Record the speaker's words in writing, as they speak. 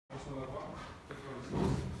Lavoie.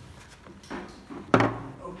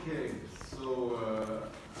 Okay, so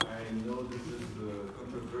I know this is a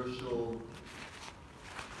controversial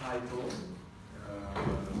title,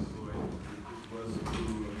 so it was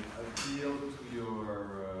to appeal to your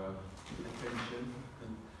attention.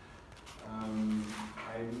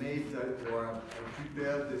 I made that, or I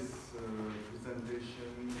prepared this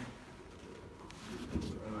presentation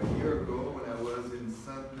a year ago when I was in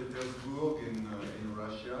St. Petersburg in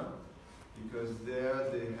Russia, because there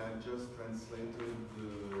they had just translated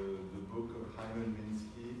the book of Hyman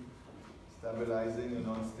Minsky, Stabilizing an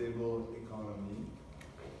Unstable Economy.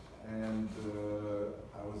 And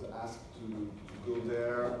I was asked to go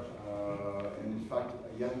there, and in fact,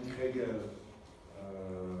 Jan Kregel,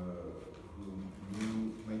 who knew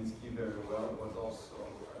Minsky very well, was also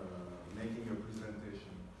making a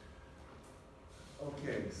presentation.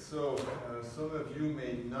 Okay, so some of you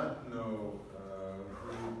may not know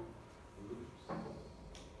who.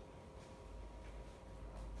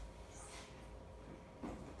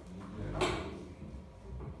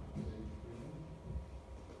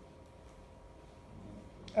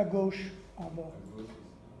 À gauche, en bas.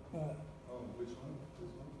 Oh, which one?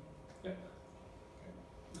 This one? Yeah.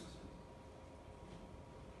 Okay.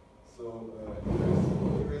 So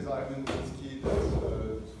here is Ivan Minsky.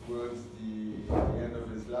 That's towards the end of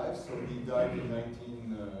his life. So he died in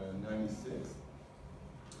 1996.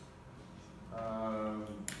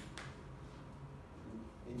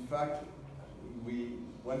 In fact,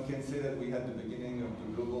 one can say that we had the beginning of the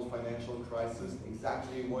global financial crisis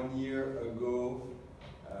exactly 1 year ago,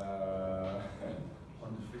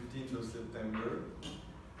 on the 15th of September.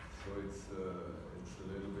 So it's a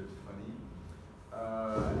little bit funny.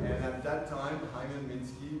 And at that time, Hyman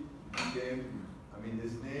Minsky became,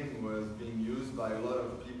 his name was being used by a lot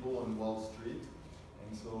of people on Wall Street.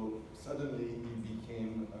 And so suddenly he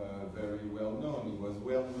became very well known. He was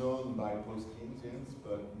well known by post-Keynesians,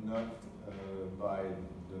 but not by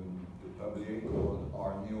the public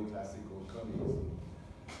or neoclassical colleagues.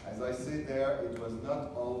 As I say there, it was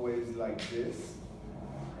not always like this.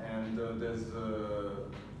 And there's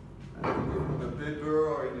in a paper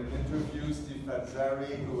or in an interview, Steve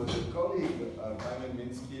Fazari, who was a colleague of Hyman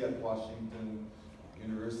Minsky at Washington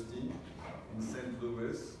University in St.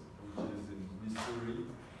 Louis, which is in Missouri.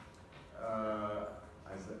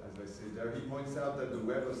 As I say there, he points out that the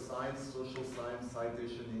Web of Science Social Science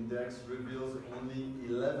Citation Index reveals only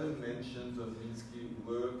 11 mentions of Minsky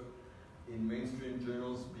work in mainstream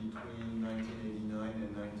journals between 1989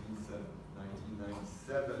 and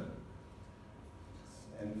 1997.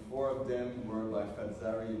 And 4 of them were by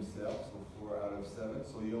Fazari himself, so 4 out of 7.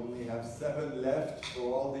 So you only have 7 left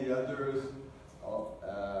for all the others.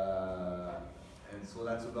 And so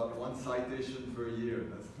that's about 1 citation per year.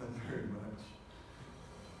 That's not very much.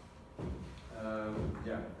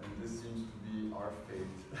 Yeah, and this seems to be our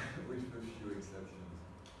fate, with a few exceptions.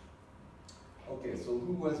 Okay, so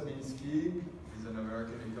who was Minsky? He's an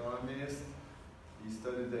American economist. He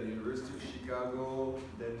studied at the University of Chicago,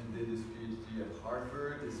 then he did his PhD at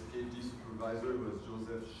Harvard. His PhD supervisor was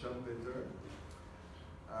Joseph Schumpeter.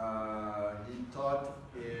 He taught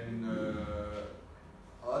in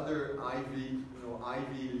other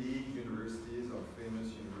Ivy League universities, or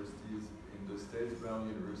famous universities in the States, Brown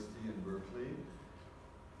University and Berkeley.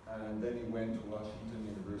 And then he went to Washington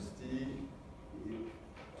University.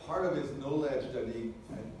 Part of his knowledge that he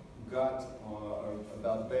had got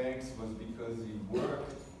about banks was because he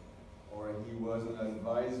worked, or he was an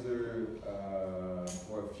advisor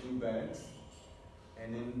for a few banks.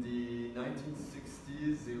 And in the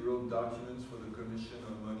 1960s, he wrote documents for the Commission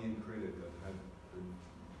on Money and Credit that had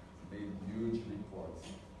made huge reports.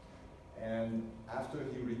 And after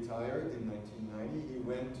he retired in 1990, he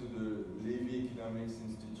went to the Levy Economics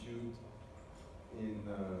Institute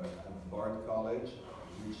at Bard College,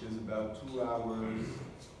 which is about 2 hours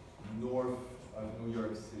north of New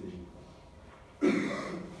York City.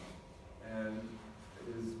 And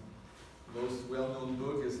his most well-known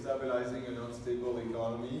book is Stabilizing an Unstable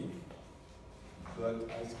Economy. But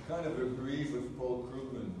I kind of agree with Paul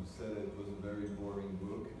Krugman, who said it was a very boring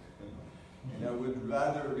book. And I would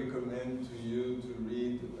rather recommend to you to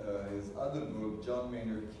read his other book, John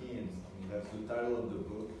Maynard Keynes. That's the title of the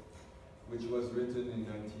book, which was written in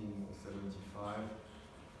 1975,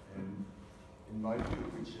 and in my view,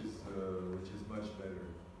 which is much better.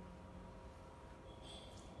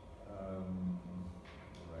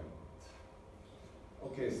 Right.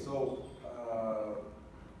 Okay, so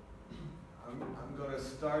I'm going to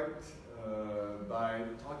start by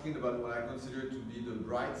talking about what I consider to be the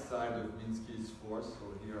bright side of Minsky's force.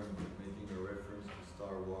 So here I'm making a reference to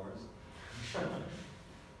Star Wars.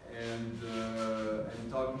 And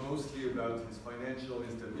mostly about his financial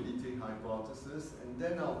instability hypothesis, and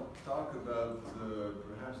then I'll talk about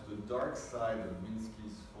perhaps the dark side of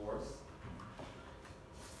Minsky's force.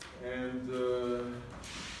 And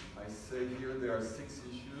I say here there are 6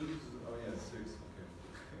 issues. Oh yeah, 6. Okay.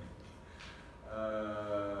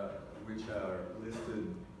 Which are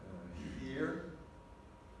listed here.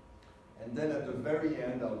 And then at the very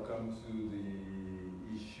end, I'll come to the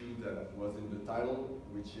issue that was in the title,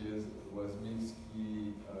 which is, was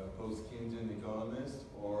Minsky a post-Keynesian economist,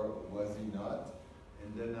 or was he not?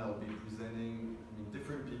 And then I'll be presenting,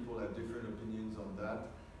 different people have different opinions on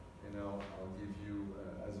that, and I'll give you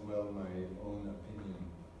as well my own opinion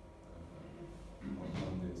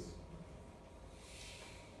on this.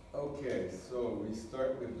 Okay, so we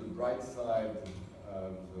start with the bright side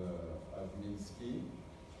of Minsky.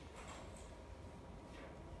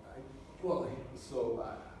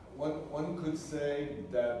 One could say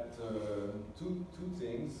that two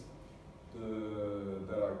things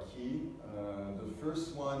that are key. The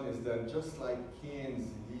first one is that just like Keynes,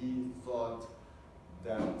 he thought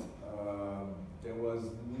that there was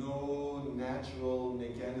no natural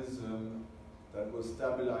mechanism that was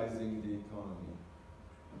stabilizing the economy.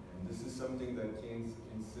 And this is something that Keynes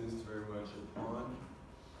insists very much upon.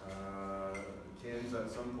 Keynes at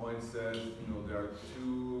some point says, there are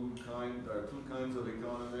two kinds of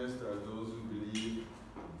economists. There are those who believe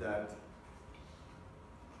that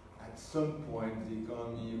at some point the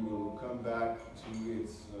economy will come back to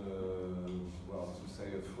its, to say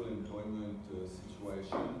a full employment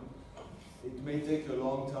situation. It may take a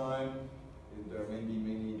long time. There may be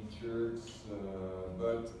many jerks,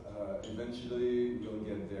 but eventually we'll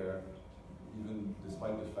get there, even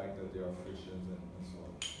despite the fact that there are frictions and so on.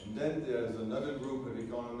 And then there's another group of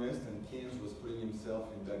economists, and Keynes was putting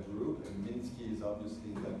himself in that group, and Minsky is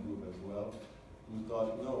obviously in that group as well, who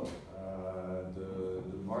thought, no,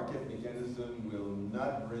 the market mechanism will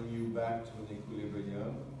not bring you back to an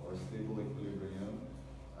equilibrium or stable equilibrium.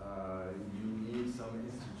 You need some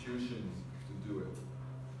institutions to do it.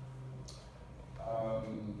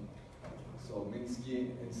 So Minsky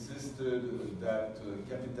insisted that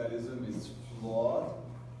capitalism is flawed,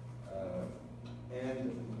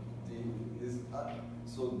 and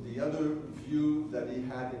so the other view that he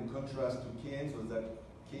had in contrast to Keynes was that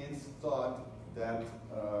Keynes thought that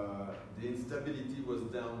the instability was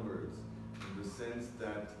downwards, in the sense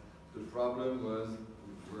that the problem was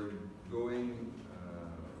we're going,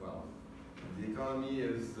 the economy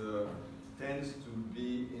tends to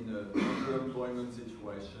be in an underemployment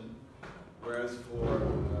situation, whereas for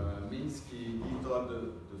Minsky, he thought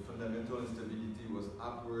the fundamental instability was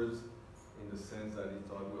upwards, in the sense that he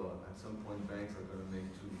thought, well, at some point banks are going to make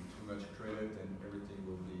too much credit and everything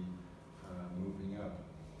will be moving up.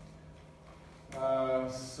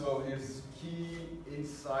 So his key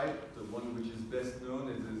insight, the one which is best known,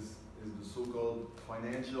 is the so-called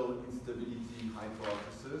financial instability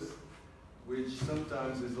hypothesis, which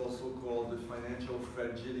sometimes is also called the financial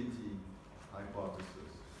fragility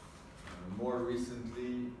hypothesis. More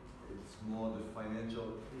recently, it's more the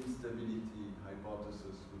financial instability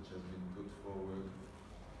hypothesis which has been put forward.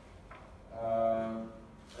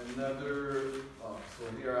 So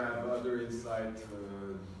here I have other insight.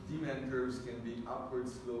 Demand curves can be upward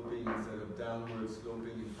sloping instead of downward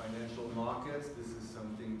sloping in financial markets. This is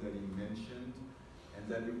something that he mentioned, and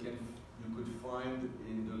that you could find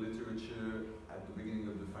in the literature at the beginning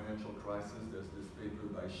of the financial crisis. There's this paper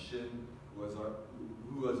by Shin, who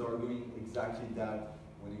was arguing exactly that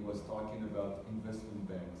when he was talking about investment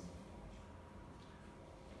banks.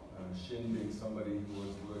 Shin being somebody who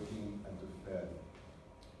was working at the Fed.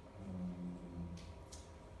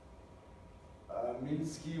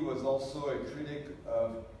 Minsky was also a critic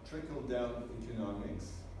of trickle-down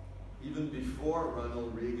economics. Even before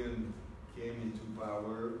Ronald Reagan came into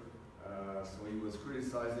power, so he was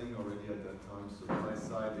criticizing already at that time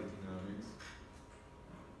supply-side economics.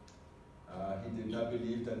 He did not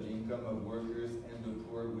believe that the income of workers and the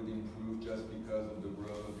poor would improve just because of the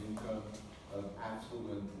growth of income of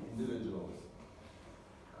affluent individuals.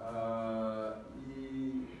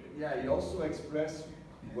 He also expressed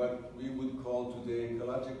what we would call today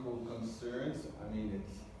ecological concerns.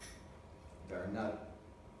 There are not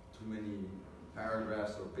too many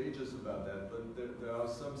paragraphs or pages about that, but there are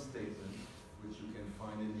some statements which you can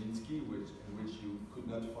find in Minsky, in which you could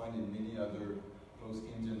not find in many other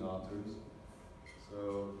post-Keynesian authors.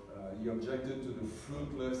 So he objected to the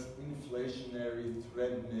fruitless inflationary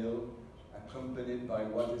treadmill accompanied by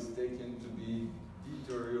what is taken to be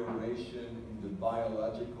deterioration in the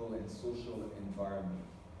biological and social environment.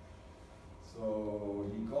 So So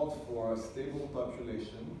he called for a stable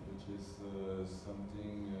population, which is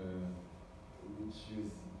something which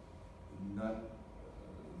is not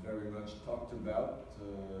very much talked about,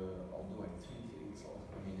 although I think it's also,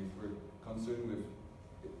 I mean, if we're concerned with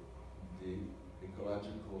the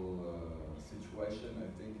ecological situation, I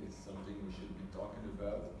think it's something we should be talking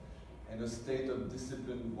about. And a state of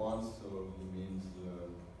disciplined wants, so he means,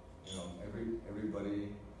 you know, everybody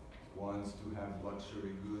wants to have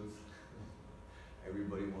luxury goods.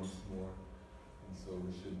 Everybody wants more, and so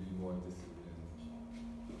we should be more disciplined.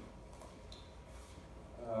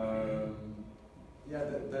 Yeah,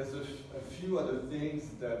 there's a few other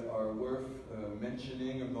things that are worth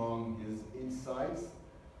mentioning among his insights.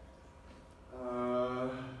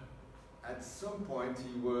 At some point,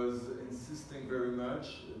 he was insisting very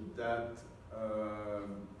much that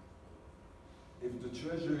if the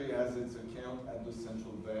Treasury has its account at the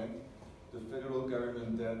central bank, the federal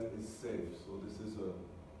government debt is safe. So this is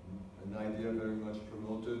an idea very much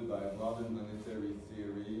promoted by modern monetary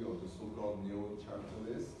theory, or the so-called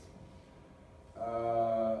neo-chartalists.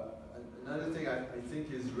 Another thing I think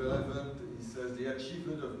is relevant, he says, the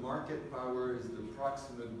achievement of market power is the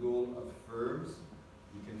proximate goal of firms.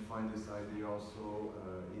 You can find this idea also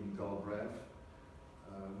in Galbraith.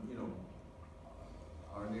 You know,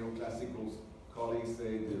 our neoclassical colleagues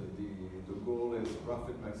say the goal is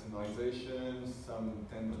profit maximization. Some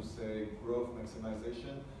tend to say growth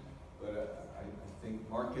maximization. But I think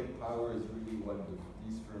market power is really what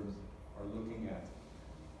these firms are looking at.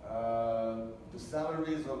 The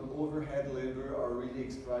salaries of overhead labor are really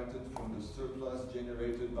extracted from the surplus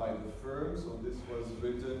generated by the firm. So this was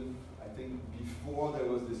written, I think, before there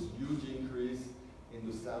was this huge increase in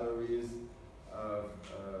the salaries of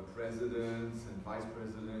presidents and vice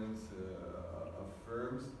presidents of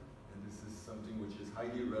firms. And this is something which is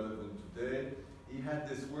highly relevant today. He had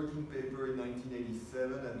this working paper in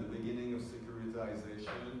 1987 at the beginning of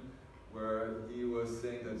securitization, where he was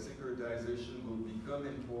saying that securitization will become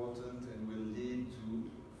important and will lead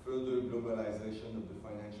to further globalization of the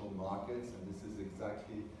financial markets, and this is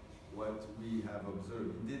exactly what we have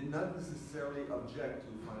observed. He did not necessarily object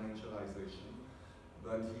to financialization,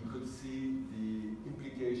 but he could see the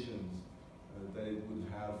implications that it would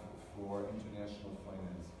have for international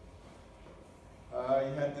finance.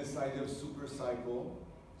 He had this idea of super cycle,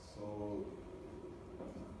 so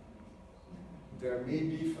there may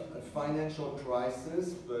be a financial crisis,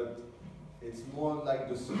 but it's more like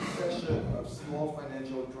the succession of small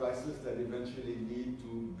financial crises that eventually lead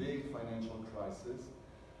to big financial crises.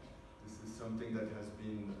 This is something that has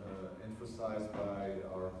been emphasized by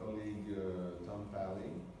our colleague Tom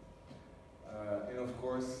Pally. And of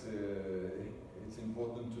course, it's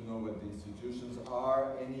important to know what the institutions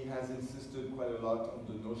are, and he has insisted quite a lot on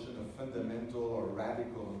the notion of fundamental or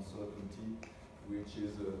radical uncertainty, which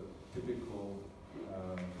is a typical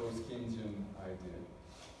post-Keynesian idea.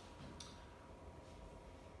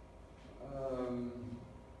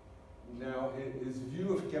 Now, his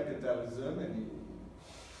view of capitalism, and he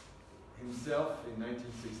himself in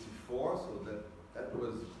 1964, so that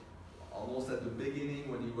was almost at the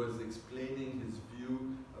beginning when he was explaining his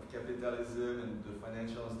view of capitalism and the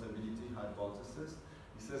financial instability hypothesis.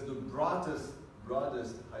 He says the broadest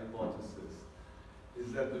hypothesis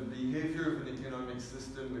is that the behavior of an economic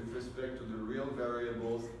system with respect to the real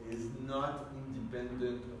variables is not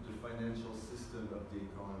independent of the financial system of the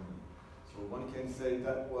economy. So one can say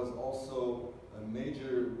that was also a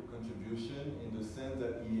major contribution in the sense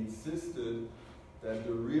that he insisted that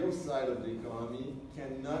the real side of the economy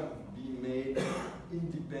cannot be made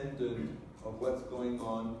independent of what's going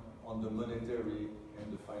on the monetary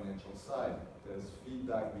and the financial side. There's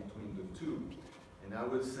feedback between the two. And I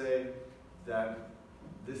would say that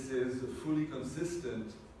this is fully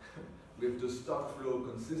consistent with the stock flow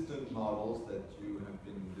consistent models that you have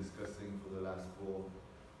been discussing for the last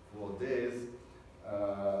four days,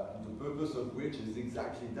 the purpose of which is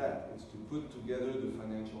exactly that. It's to put together the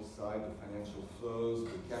financial side, the financial flows,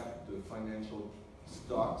 the financial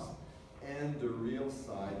stocks, and the real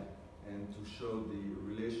side, and to show the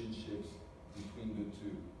relationships between the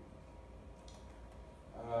two.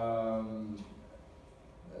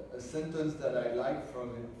 A sentence that I like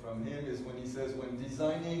from him is when he says, when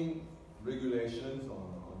designing regulations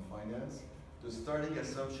on finance, the starting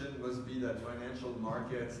assumption must be that financial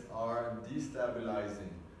markets are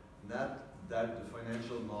destabilizing, not that the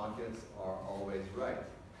financial markets are always right.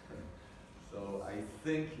 So I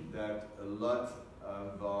think that a lot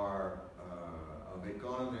of our of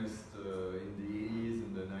economists in the 80s,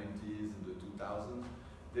 in the 90s, in the 2000s,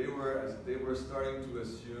 they were starting to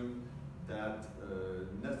assume that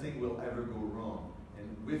nothing will ever go wrong.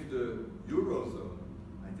 And with the Eurozone,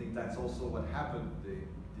 I think that's also what happened. They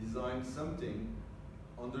designed something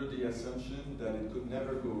under the assumption that it could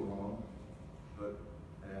never go wrong,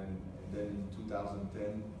 and then in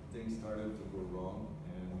 2010 things started to go wrong,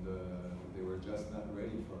 and they were just not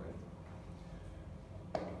ready for it.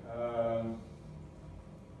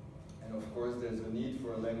 And of course, there's a need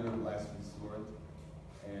for a lender of last resort,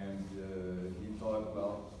 and he thought,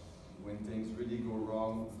 well, when things really go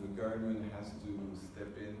wrong, the government has to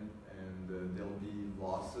step in, and there'll be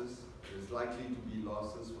losses. There's likely to be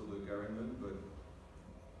losses for the government, but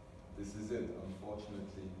this is it.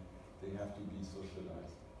 Unfortunately, they have to be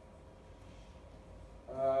socialized.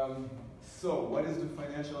 So, what is the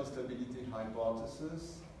financial instability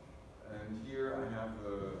hypothesis? And here I have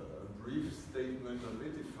a brief statement of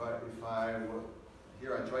it.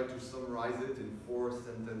 Here I try to summarize it in 4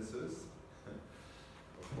 sentences.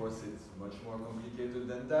 Of course, it's much more complicated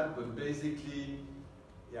than that, but basically,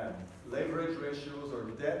 yeah, leverage ratios or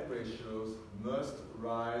debt ratios must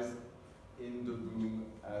rise in the boom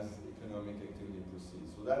as economic activity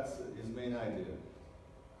proceeds. So that's his main idea.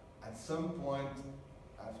 At some point,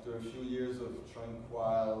 after a few years of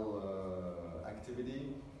tranquil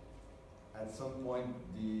activity, at some point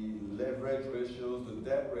the leverage ratios, the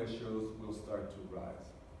debt ratios will start to rise.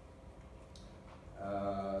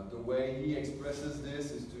 The way he expresses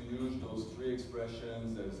this is to use those 3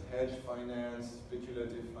 expressions. There's hedge finance,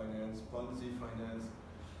 speculative finance, Ponzi finance.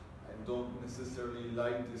 I don't necessarily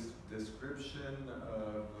like this description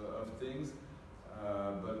of things,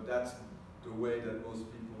 but that's the way that most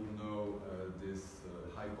people know this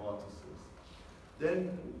hypothesis.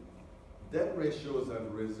 Then debt ratios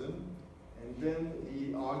have risen, and then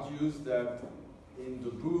he argues that in the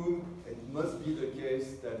boom, it must be the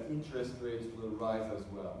case that interest rates will rise as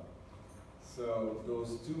well. So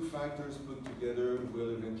those 2 factors put together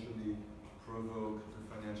will eventually provoke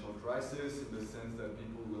the financial crisis, in the sense that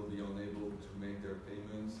people will be unable to make their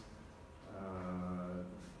payments,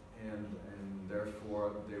 and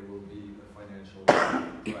therefore there will be a financial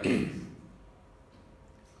crisis.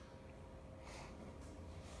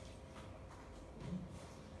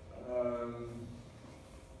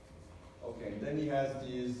 Okay, then he has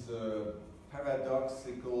these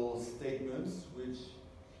paradoxical statements which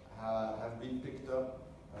have been picked up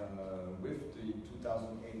with the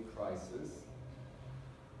 2008 crisis.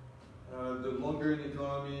 The longer an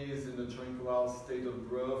economy is in a tranquil state of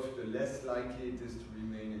growth, the less likely it is to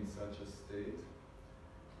remain in such a state.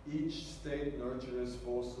 Each state nurtures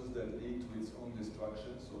forces that lead to its own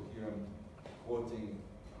destruction. So here I'm quoting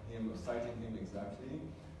him, or citing him exactly.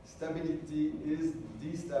 Stability is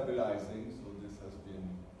destabilizing, so this has been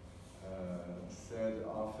said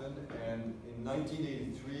often. And in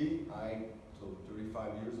 1983, so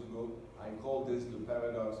 35 years ago, I called this the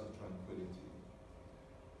paradox of tranquility.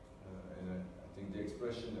 And I think the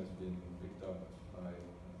expression has been picked up by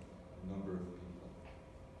a number of people.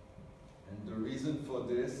 And the reason for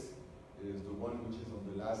this is the one which is on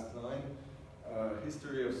the last line.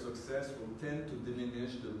 History of success will tend to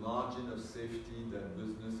diminish the margin of safety that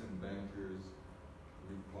business and bankers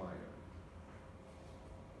require.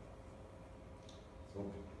 So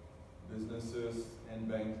businesses and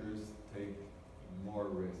bankers take more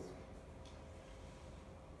risk.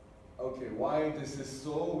 Okay, why this is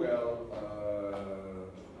so? Well,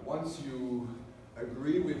 once you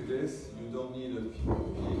agree with this, you don't need a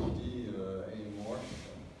PhD anymore.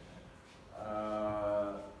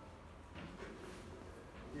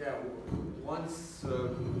 Yeah, once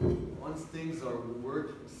things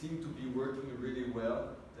seem to be working really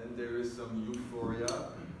well, then there is some euphoria.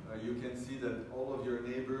 You can see that all of your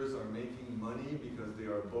neighbors are making money because they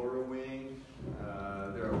are borrowing,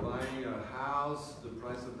 they are buying a house, the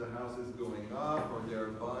price of the house is going up, or they are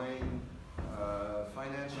buying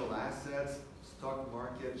financial assets, stock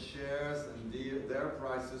market shares, and their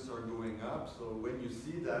prices are going up. So when you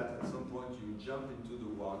see that, at some point you jump into the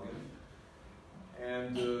wagon.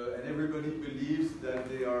 And everybody believes that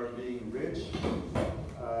they are being rich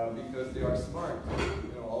because they are smart.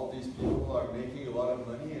 You know, all these people are making a lot of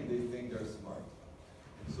money and they think they're smart.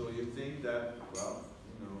 So you think that, well,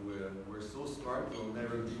 you know, we're so smart, we'll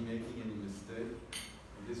never be making any mistake.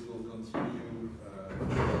 And this will continue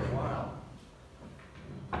for a while.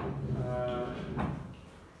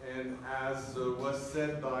 And as was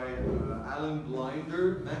said by Alan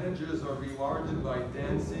Blinder, managers are rewarded by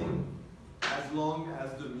dancing as long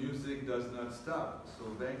as the music does not stop. So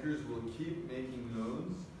bankers will keep making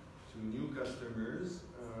loans to new customers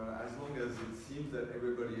as long as it seems that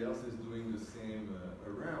everybody else is doing the same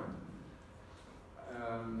around.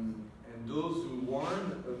 And those who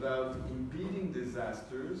warn about impending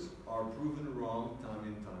disasters are proven wrong time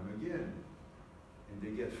and time again. they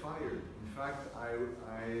get fired. In fact, I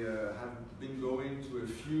have been going to a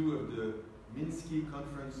few of the Minsky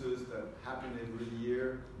conferences that happen every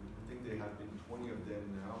year. I think there have been 20 of them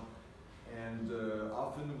now. And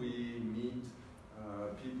often we meet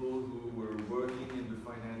people who were working in the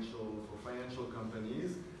for financial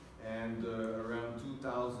companies. And around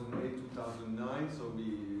 2008, 2009, so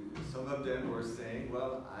some of them were saying,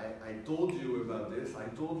 well, I told you about this, I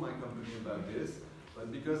told my company about this,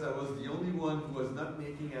 but because I was the only one who was not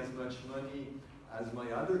making as much money as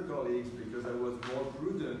my other colleagues, because I was more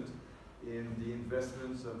prudent in the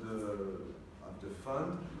investments of the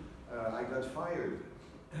fund, I got fired.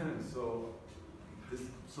 So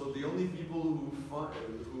the only people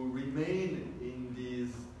who remain in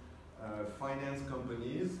these finance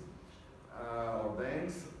companies or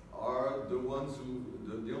banks are the ones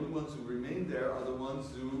the only ones who remain there are the ones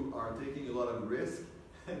who are taking a lot of risk,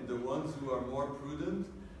 and the ones who are more prudent,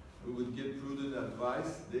 who would give prudent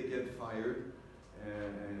advice, they get fired,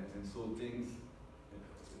 and so things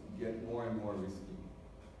get more and more risky.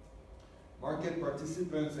 Market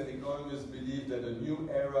participants and economists believe that a new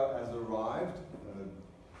era has arrived.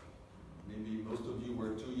 Maybe most of you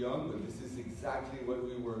were too young, but this is exactly what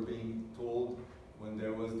we were being told when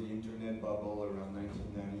there was the internet bubble around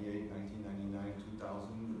 1998, 1999,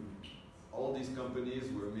 2000. All these companies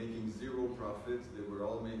were making zero profits, they were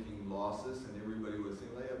all making losses, and everybody was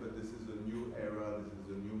saying, oh, yeah, but this is a new era, this is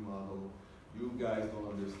a new model. You guys don't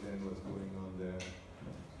understand what's going on there.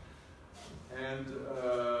 And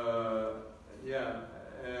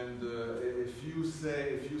if you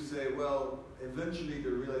say, well, eventually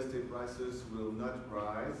the real estate prices will not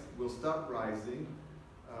rise, will stop rising,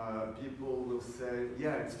 people will say,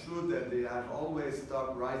 yeah, it's true that they have always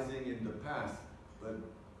stopped rising in the past, but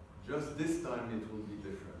just this time it will be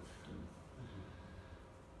different.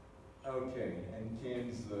 Okay, and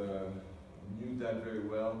Keynes knew that very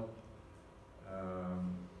well.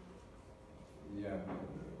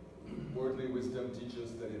 Worldly wisdom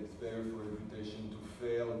teaches that it's better for a reputation to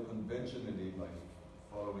fail conventionally by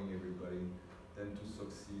following everybody than to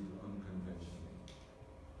succeed unconventionally.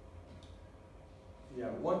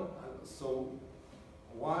 So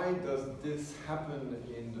why does this happen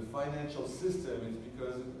in the financial system? It's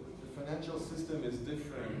because the financial system is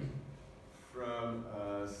different from,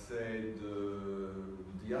 say,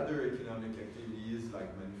 the other economic activities like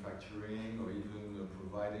manufacturing or even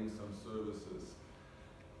providing some services.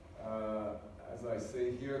 As I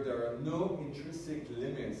say here, there are no intrinsic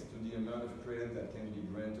limits to the amount of credit that can be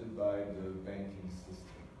granted by the banking system.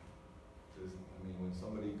 When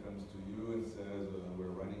somebody comes to you and says,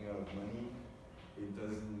 we're running out of money, it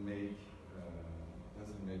doesn't make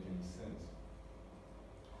any sense.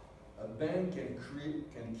 A bank can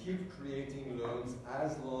keep creating loans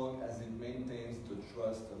as long as it maintains the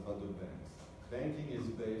trust of other banks. Banking is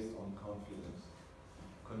based on confidence,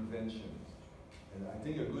 conventions. And I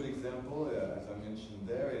think a good example, as I mentioned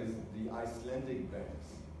there, is the Icelandic banks.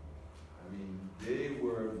 They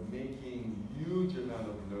were making huge amount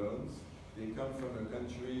of loans. They come from a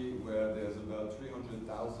country where there's about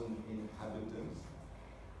 300,000 inhabitants.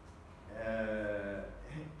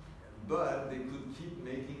 But they could keep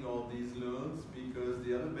making all these loans because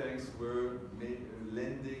the other banks were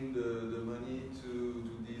lending the money to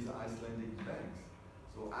these Icelandic banks.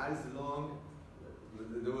 So as long,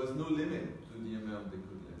 there was no limit to the amount they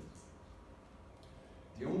could lend.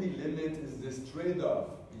 The only limit is this trade-off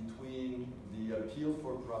between the appeal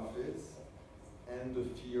for profits and the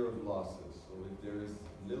fear of losses. So if there is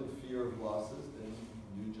little fear of losses, then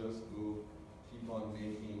you just keep on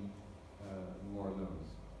making more loans.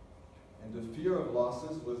 And the fear of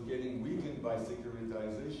losses was getting weakened by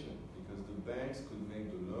securitization because the banks could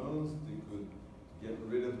make the loans, they could get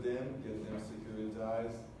rid of them, get them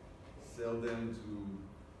securitized, sell them to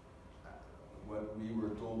what we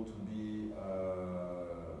were told to be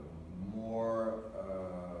more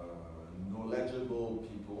knowledgeable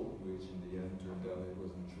people, which in the end turned out it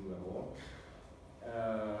wasn't true at all.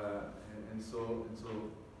 And so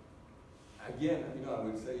again, I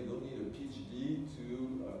would say you don't need a PhD to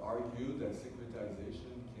argue that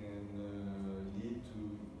securitization can lead to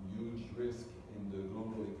huge risk in the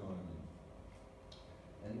global economy.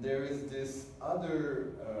 And there is this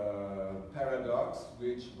other paradox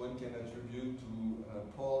which one can attribute to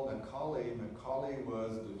Paul Macaulay. Macaulay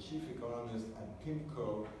was the chief economist at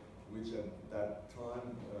PIMCO, which at that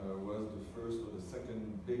time was the first or the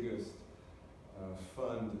second biggest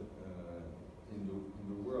fund in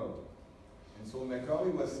the world. And so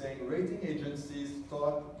Macaulay was saying rating agencies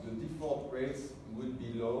thought the default rates would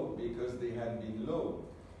be low because they had been low.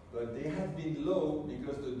 but they have been low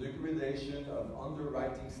because the degradation of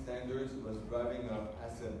underwriting standards was driving up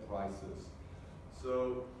asset prices.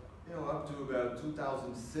 So, you know, up to about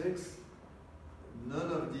 2006,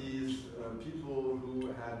 none of these people who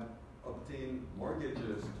had obtained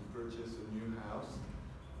mortgages to purchase a new house,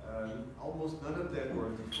 almost none of them were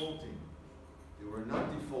defaulting. They were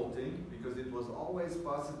not defaulting because it was always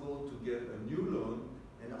possible to get a new loan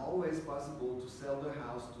and always possible to sell the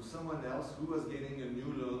house to someone else who was getting a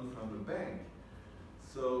new loan from the bank.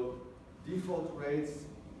 So default rates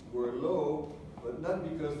were low, but not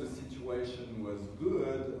because the situation was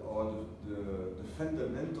good or the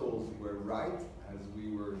fundamentals were right, as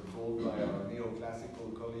we were told by our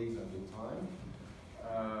neoclassical colleagues at the time,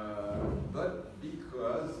 but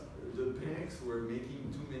because the banks were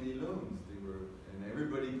making too many loans. And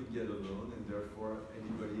everybody could get a loan, and therefore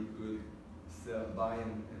anybody could buy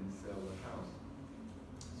and sell the house.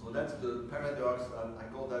 So that's the paradox, I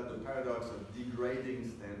call that the paradox of degrading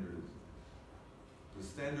standards. The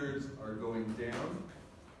standards are going down,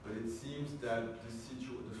 but it seems that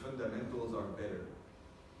the fundamentals are better.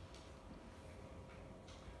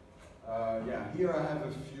 Yeah, here I have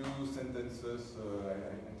a few sentences,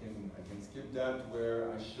 I can skip that,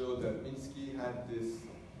 where I show that Minsky had this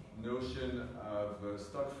notion of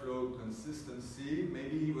stock flow consistency.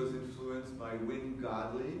 Maybe he was influenced by Wynne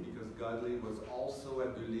Godley, because Godley was also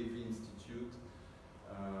at the Levy Institute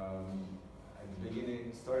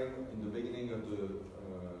starting in the beginning of the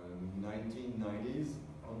 1990s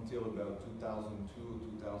until about 2002,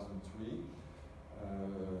 2003.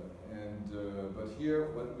 But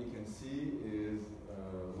here what we can see is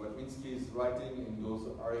what Minsky is writing in those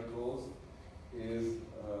articles is,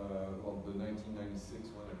 well, the 1996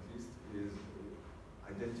 one at least, is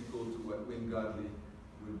identical to what Wynne Godley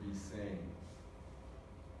would be saying.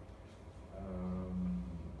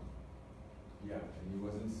 Yeah, and he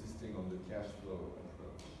was insisting on the cash flow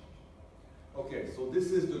approach. Okay, so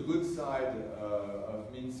this is the good side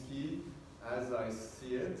of Minsky as I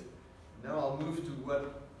see it. Now I'll move to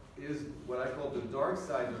what I call the dark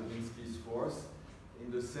side of Minsky's force,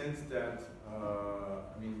 in the sense that,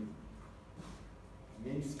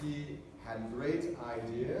 Minsky had great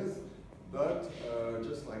ideas, but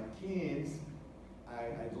just like Keynes,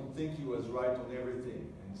 I don't think he was right on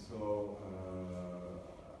everything. And so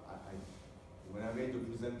when I made the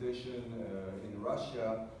presentation in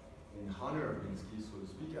Russia, in honor of Minsky, so to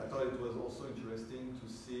speak, I thought it was also interesting to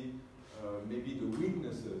see maybe the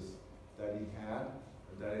weaknesses that he had,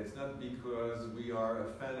 that it's not because we are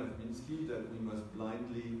a fan of Minsky that we must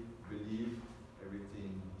blindly believe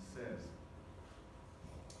everything he says.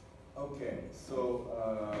 Okay, so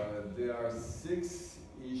there are 6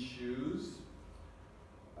 issues.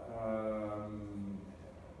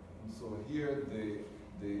 So here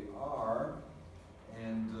they are,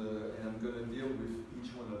 and I'm going to deal with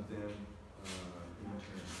each one of them in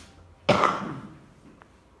turn.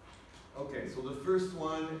 Okay, so the first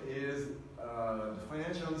one is the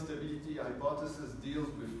financial instability hypothesis deals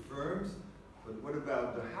with firms, but what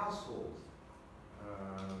about the households?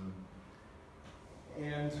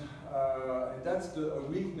 And that's a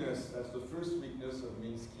weakness, that's the first weakness of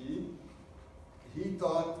Minsky. He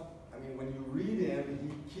thought, when you read him,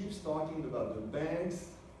 he keeps talking about the banks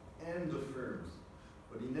and the firms,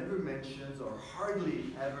 but he never mentions, or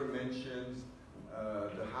hardly ever mentions,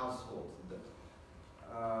 the households.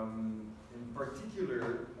 In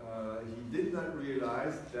particular, he did not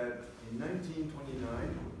realize that in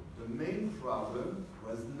 1929, the main problem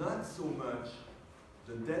was not so much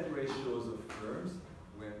the debt ratios of firms,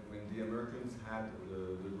 when the Americans had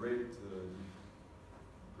the Great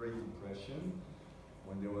Depression,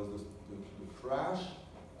 when there was the crash.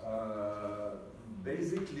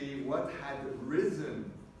 Basically, what had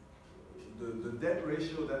risen, the debt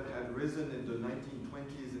ratio that had risen in the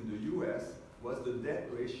 1920s in the US was the debt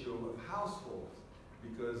ratio of households,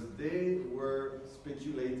 because they were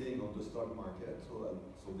speculating on the stock market, so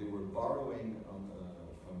they were borrowing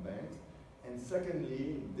from banks. And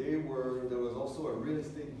secondly, there was also a real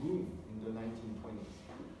estate boom in the 1920s.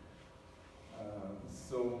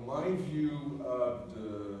 So my view of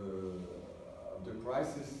the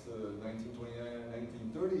crisis,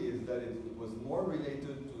 1929-1930, is that it was more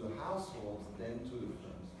related to the households than to the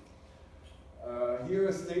firms. Here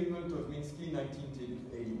a statement of Minsky,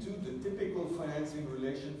 1982, the typical financing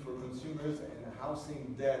relation for consumers and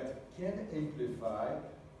housing debt can amplify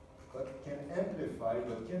but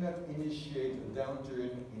cannot initiate a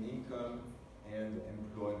downturn in income and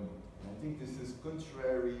employment. And I think this is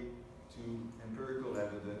contrary to empirical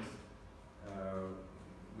evidence,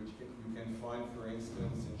 which you can find, for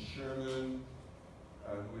instance, in Sherman,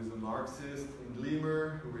 who is a Marxist in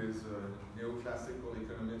Gleamer, who is a neoclassical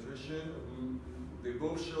econometrician, who they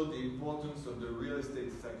both show the importance of the real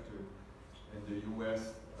estate sector in the US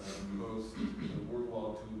post the World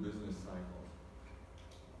War II business cycle.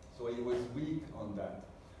 So he was weak on that.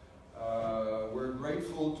 We're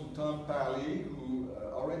grateful to Tom Pally, who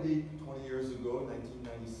already 20 years ago,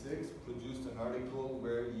 1996, produced an article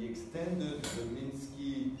where he extended the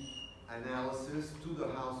Minsky analysis to the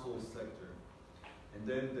household sector. And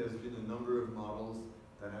then there's been a number of models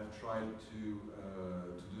that have tried to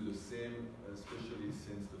do the same, especially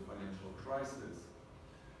since the financial crisis.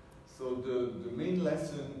 So the main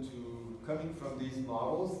lesson coming from these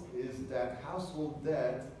models is that household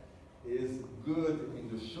debt is good in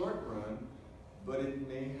the short run, but it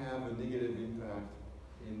may have a negative impact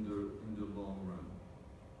in the long run.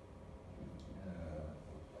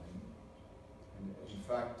 And in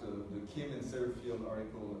fact, the Kim and Satterfield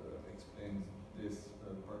article explains this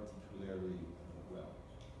particularly well.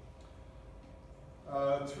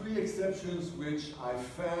 Three exceptions which I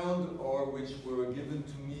found or which were given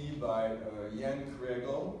to me by Jan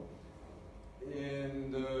Kregel.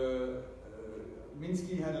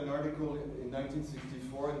 Minsky had an article in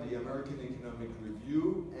 1964 in the American Economic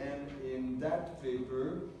Review, and in that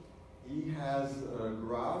paper he has a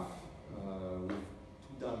graph with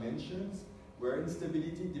two dimensions where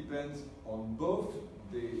instability depends on both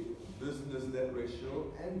the business debt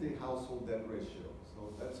ratio and the household debt ratio. So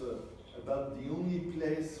that's about the only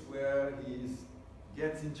place where he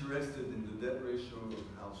gets interested in the debt ratio of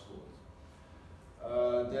households.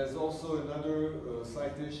 There's also another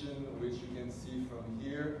citation which you can see from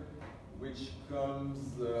here, which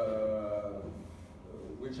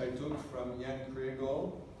I took from Jan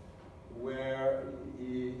Kregel, where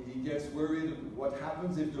he gets worried what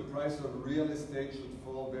happens if the price of real estate should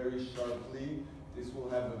fall very sharply. This will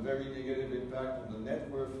have a very negative impact on the net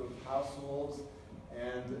worth of households,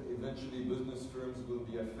 and eventually business firms will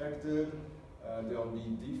be affected. There will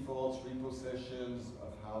be defaults, repossessions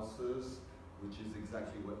of houses, which is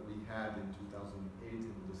exactly what we had in 2008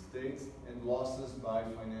 in the States, and losses by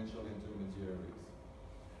financial intermediaries.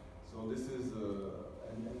 So this is,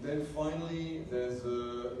 and then finally, there's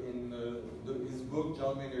in his book,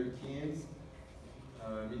 John Maynard Keynes,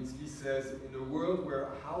 Minsky says, in a world where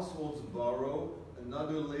households borrow,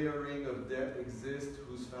 another layering of debt exists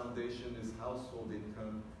whose foundation is household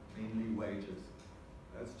income, mainly wages.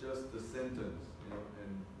 That's just the sentence, you know,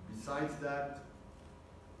 and besides that,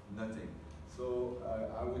 nothing. So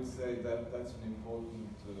I would say that that's an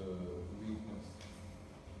important weakness.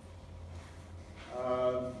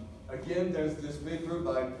 Again, there's this paper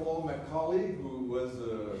by Paul Macaulay, who was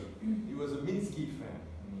he was a Minsky fan.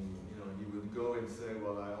 You know, he would go and say,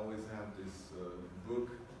 "Well, I always have this book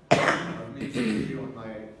of Minsky on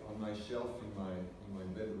my shelf in my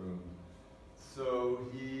bedroom." So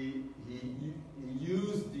he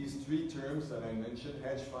used these three terms that I mentioned: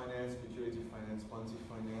 hedge finance, speculative finance, Ponzi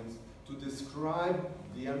finance, to describe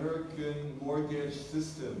the American mortgage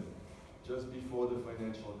system just before the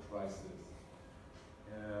financial crisis.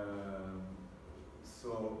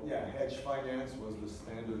 So yeah, hedge finance was the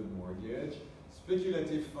standard mortgage.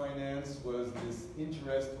 Speculative finance was this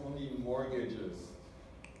interest-only mortgages,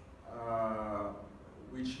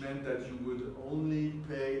 which meant that you would only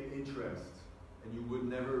pay interest and you would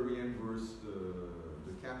never reimburse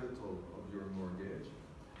the capital of your mortgage.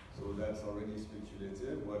 So that's already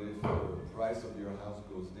speculative. What if the price of your house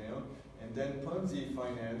goes down? And then Ponzi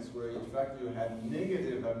finance, where in fact you had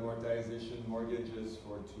negative amortization mortgages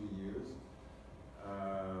for 2 years.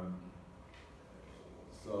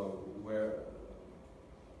 So where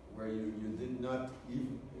you did not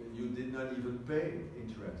even pay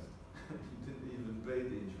interest. You didn't even pay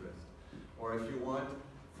the interest. Or if you want,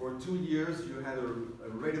 for 2 years you had a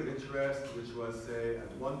rate of interest which was, say,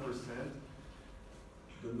 at 1%.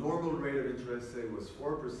 The normal rate of interest, say, was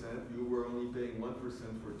 4%. You were only paying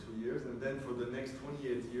 1% for 2 years, and then for the next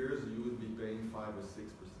 28 years, you would be paying 5 or 6%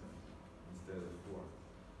 instead of 4.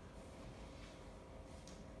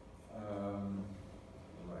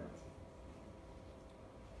 Right.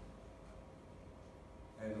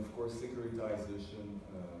 And of course, securitization.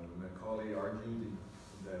 Macaulay argued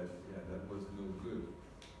that that was no good.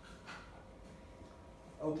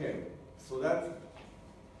 Okay, so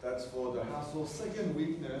that's for the household. Second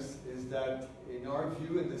weakness is that, in our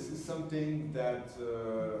view, and this is something that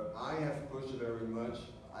I have pushed very much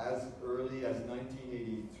as early as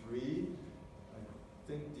 1983. I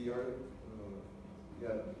think the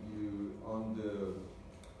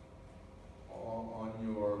on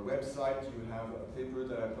your website you have a paper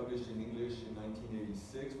that I published in English in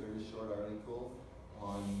 1986, very short article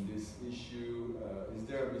on this issue, is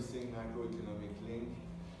there a missing macroeconomic link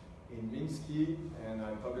in Minsky? And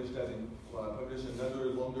I published that I published another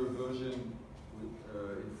longer version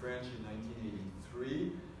in French in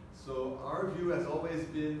 1983. So our view has always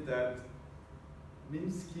been that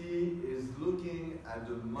Minsky is looking at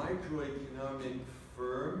the microeconomic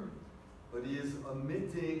firm, but he is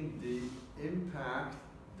omitting the impact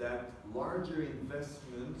that larger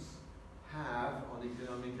investments have on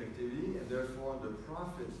economic activity and therefore on the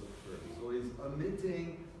profits of firms. So he's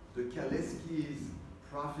omitting the Kaleski's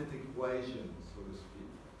profit equation, so to speak.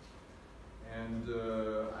 And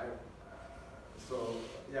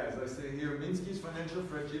as I say here, Minsky's financial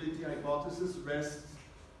fragility hypothesis rests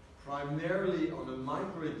primarily on a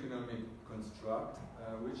microeconomic construct,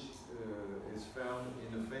 which is found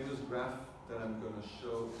in a famous graph that I'm going to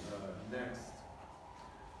show next.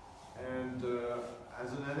 And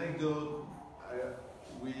as an anecdote,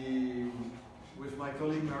 with my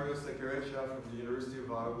colleague Mario Saccareccia from the University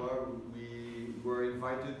of Iowa, we were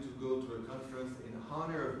invited to go to a conference in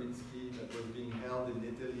honor of Minsky that was being held in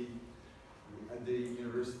Italy at the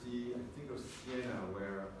University, I think, of Siena,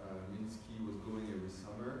 where Minsky was going every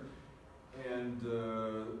summer. And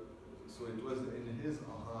so it was in his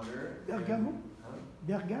honor. Bergamo? Huh?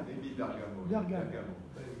 Bergamo? Maybe Bergamo. Bergamo.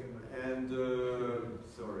 And,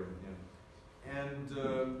 sorry, yeah. And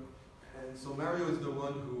so Mario is the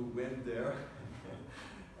one who went there,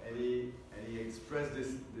 and he expressed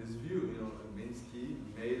this view, you know, Minsky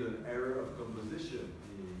made an error of composition.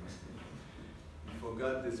 He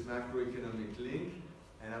forgot this macroeconomic link,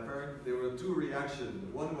 and apparently there were two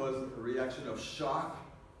reactions. One was a reaction of shock.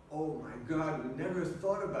 Oh my God, we never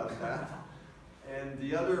thought about that. And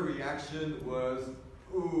the other reaction was,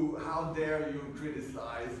 ooh, how dare you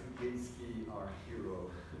criticize Minsky, our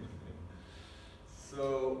hero.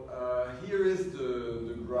 So here is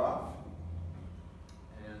the graph.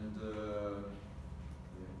 And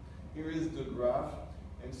here is the graph.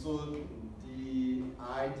 And so the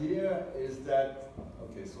idea is that,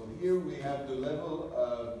 okay, so here we have the level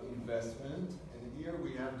of investment, and here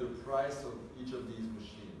we have the price of each of these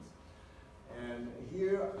machines. And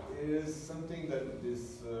here is something that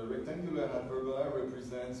this rectangular hyperbola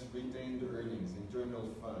represents retained earnings, internal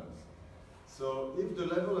funds. So if the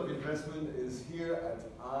level of investment is here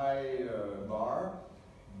at I bar,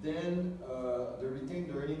 then the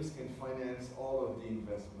retained earnings can finance all of the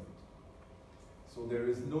investment. So there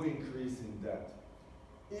is no increase in debt.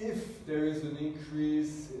 If there is an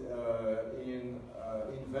increase in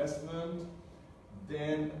investment,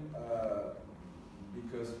 then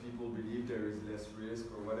because people believe there is less risk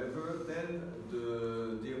or whatever, then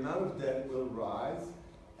the amount of debt will rise,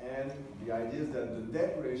 and the idea is that the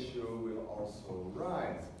debt ratio will also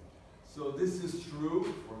rise. So this is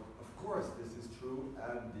true, of course, this is true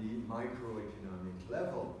at the microeconomic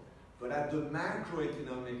level. But at the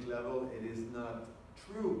macroeconomic level, it is not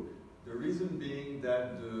true. The reason being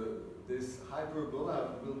that this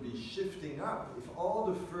hyperbola will be shifting up. If all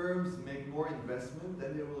the firms make more investment,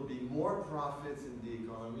 then there will be more profits in the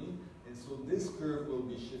economy, and so this curve will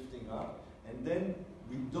be shifting up. And then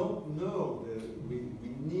we don't know, we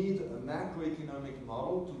need a macroeconomic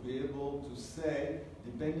model to be able to say,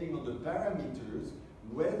 depending on the parameters,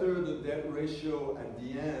 whether the debt ratio at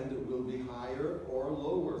the end will be higher or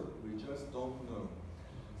lower. We just don't know.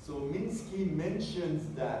 So Minsky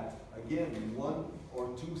mentions that, again, in one or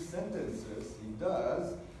two sentences, he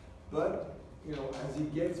does, but you know, as he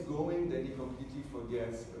gets going, then he completely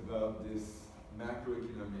forgets about this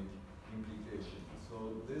macroeconomic implication.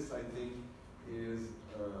 So this, I think, is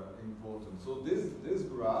important. So this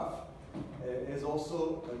graph is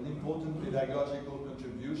also an important pedagogical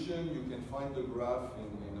contribution. You can find the graph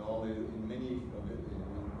in many of it,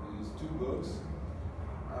 in his two books.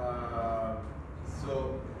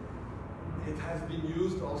 So it has been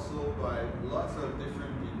used also by lots of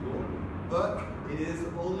different people, but it is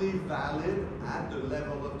only valid at the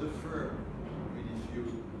level of the firm. I mean, if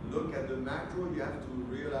you look at the macro, you have to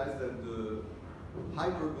realize that the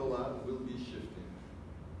hyperbola will be shifting.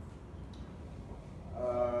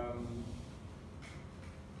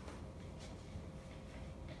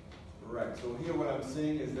 Right, so here what I'm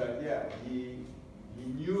saying is that, yeah, he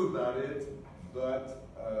knew about it, but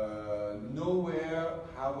nowhere,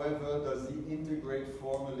 however, does he integrate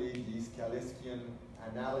formally these Kaleskian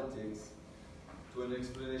analytics to an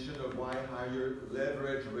explanation of why higher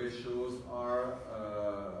leverage ratios are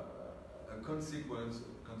a consequence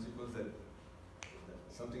that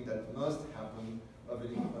something that must happen of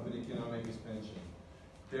an economic expansion.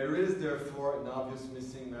 There is therefore an obvious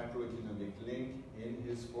missing macroeconomic link in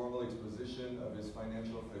his formal exposition of his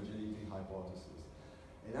financial fragility hypothesis.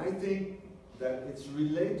 And I think that it's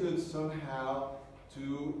related somehow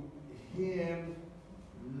to him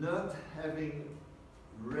not having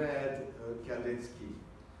read Kalecki.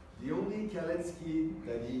 The only Kalecki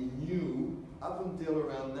that he knew up until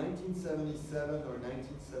around 1977 or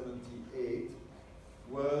 1978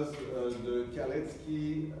 was the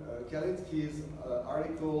Kalecki's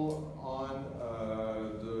article on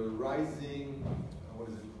the rising, what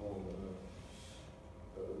is it called?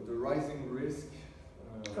 The rising risk.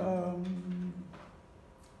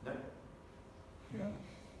 Yeah.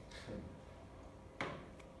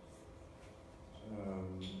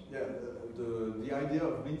 Yeah, the idea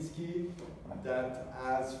of Minsky that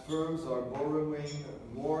as firms are borrowing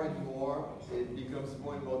more and more, it becomes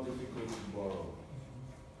more and more difficult to borrow.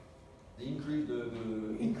 The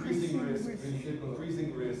increasing risk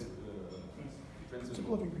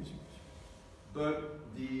principle. But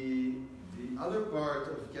the other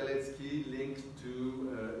part of Kalecki linked to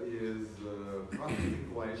his profit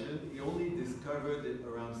equation, he only discovered it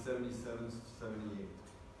around 77 to 78.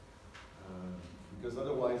 Because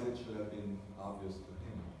otherwise it should have been obvious to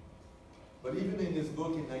him. But even in his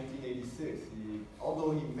book in 1986,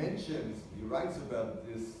 although he writes about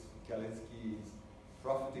this Kalecki's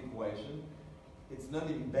profit equation, it's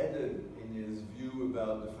not embedded in his view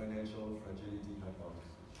about the financial fragility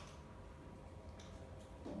hypothesis.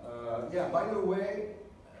 Yeah, by the way,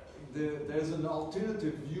 there's an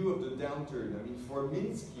alternative view of the downturn. I mean, for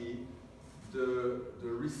Minsky, the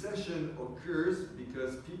recession occurs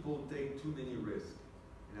because people take too many risks.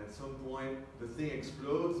 And at some point, the thing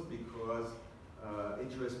explodes because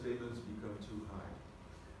interest payments become too high.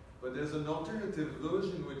 But there's an alternative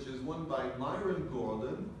version, which is one by Myron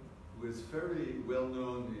Gordon, who is very well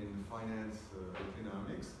known in finance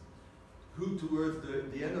economics, who towards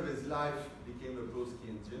the end of his life became a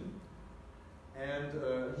post-Keynesian. And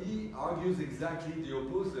he argues exactly the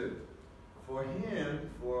opposite. For him,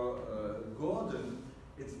 for Gordon,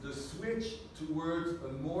 it's the switch towards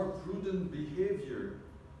a more prudent behavior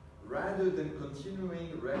rather than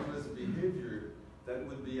continuing reckless behavior that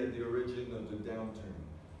would be at the origin of the downturn.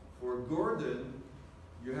 For Gordon,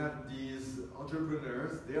 you have these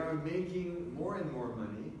entrepreneurs, they are making more and more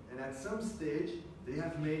money, and at some stage, they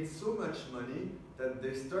have made so much money that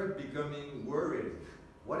they start becoming worried.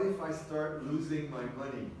 What if I start losing my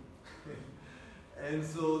money? And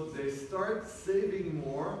so they start saving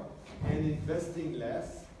more and investing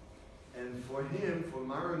less. And for him, for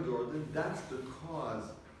Myron Gordon, that's the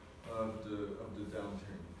cause of the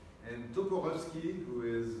downturn. And Toporowski, who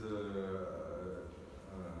is a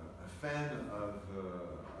fan of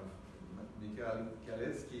Mikhail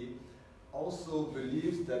Kalecki, also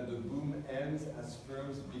believes that the boom ends as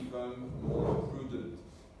firms become more prudent.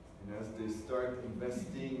 And as they start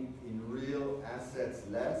investing in real assets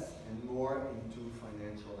less and more into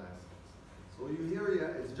financial assets. So you hear,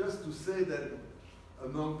 yeah, it's just to say that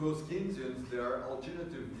among post-Keynesians, there are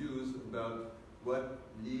alternative views about what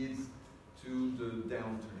leads to the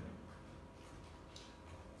downturn.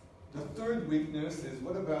 The third weakness is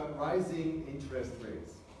what about rising interest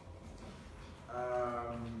rates?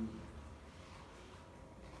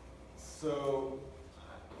 So,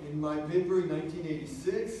 in my paper in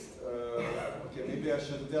 1986, okay, maybe I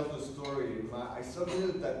should tell the story. I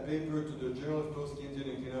submitted that paper to the Journal of Post-Keynesian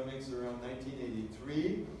Economics around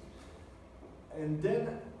 1983, and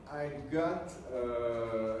then I got,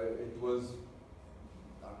 I was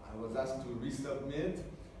asked to resubmit,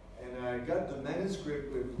 and I got the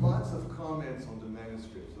manuscript with lots of comments on the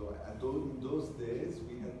manuscript. So in those days,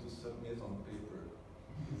 we had to submit on paper.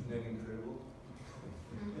 Isn't that incredible?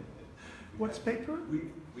 What's paper?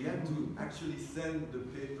 We had to actually send the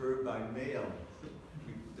paper by mail.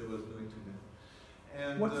 There was no internet.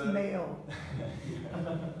 And, what's mail?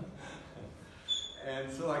 And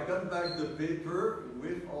so I got back the paper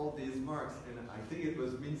with all these marks, and I think it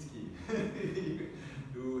was Minsky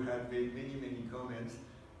who had made many, many comments.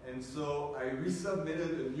 And so I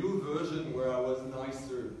resubmitted a new version where I was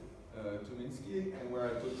nicer to Minsky and where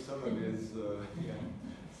I took some of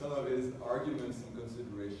his arguments in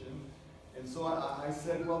consideration. And so I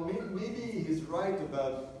said, well, maybe he's right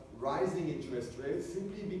about rising interest rates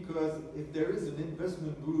simply because if there is an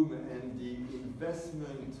investment boom and the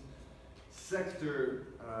investment sector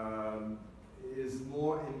is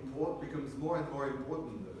becomes more and more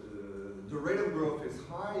important, the rate of growth is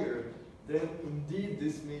higher, then indeed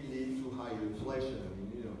this may lead to higher inflation. I mean,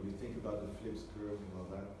 you think about the Phillips curve and all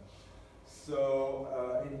that. So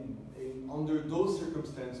under those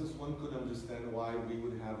circumstances, one could understand why we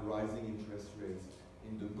would have rising interest rates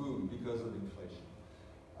in the boom because of inflation.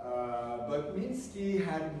 But Minsky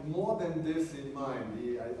had more than this in mind.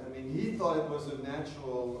 He thought it was a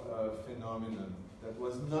natural phenomenon that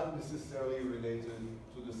was not necessarily related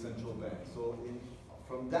to the central bank. So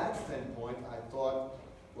from that standpoint, I thought,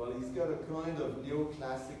 well, he's got a kind of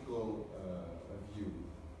neoclassical view.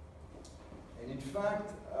 And in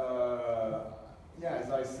fact,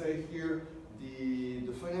 as I say here,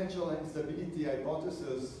 the financial instability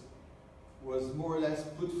hypothesis was more or less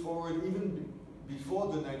put forward even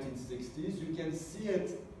before the 1960s. You can see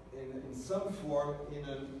it in some form in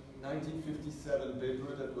a 1957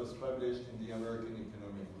 paper that was published in the American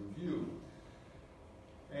Economic Review.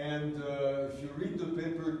 And if you read the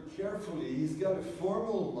paper carefully, he's got a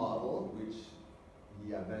formal model, which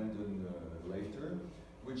he abandoned later,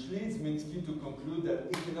 which leads Minsky to conclude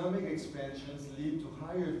that economic expansions lead to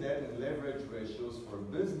higher debt and leverage ratios for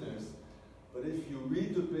business. But if you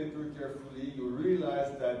read the paper carefully, you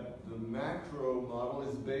realize that the macro model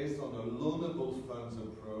is based on a loanable funds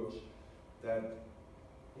approach that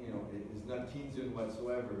is not Keynesian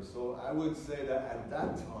whatsoever. So I would say that at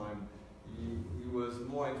that time, he was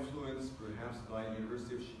more influenced perhaps by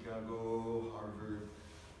University of Chicago, Harvard,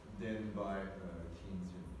 than by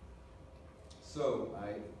Keynesian. So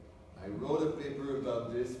I wrote a paper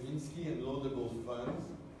about this, Minsky and loanable funds.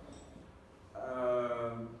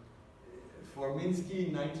 For Minsky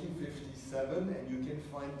in 1957, and you can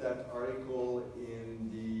find that article in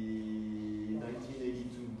the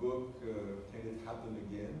 1982 book, Can It Happen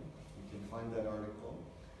Again? You can find that article.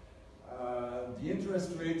 The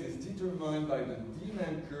interest rate is determined by the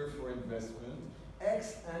demand curve for investment,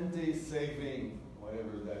 ex ante saving,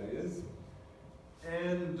 whatever that is,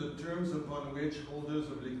 and the terms upon which holders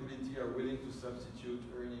of liquidity are willing to substitute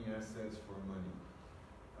earning assets for money.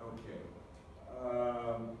 Okay.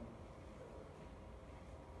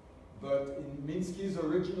 But in Minsky's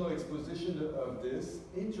original exposition of this,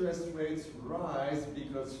 interest rates rise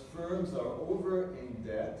because firms are over in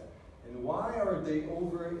debt. And why are they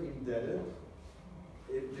over indebted?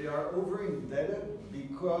 They are over indebted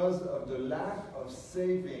because of the lack of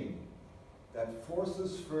saving that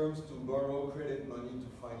forces firms to borrow credit money to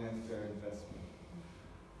finance their investment.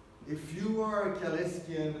 If you are a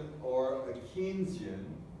Chalestian or a Keynesian,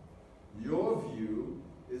 your view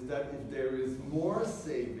is that if there is more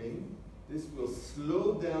saving, this will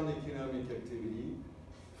slow down economic activity,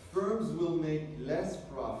 firms will make less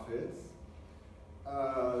profits,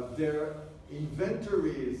 their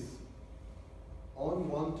inventories,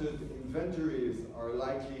 unwanted inventories, are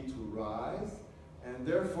likely to rise, and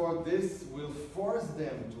therefore this will force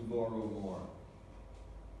them to borrow more.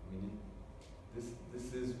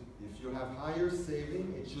 This is, if you have higher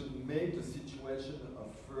saving, it should make the situation of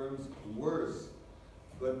firms worse.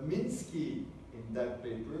 But Minsky, in that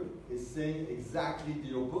paper, is saying exactly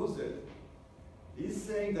the opposite. He's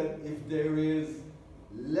saying that if there is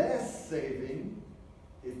less saving,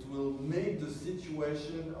 it will make the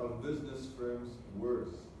situation of business firms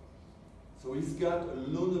worse. So he's got a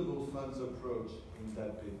loanable funds approach in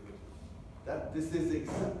that paper. This is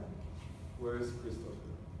exactly, where is Christopher?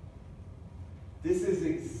 This is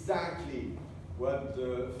exactly what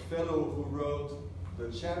the fellow who wrote the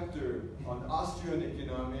chapter on Austrian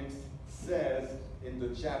economics says in the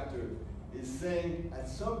chapter. Is saying at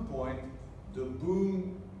some point the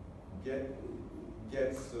boom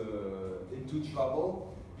gets into trouble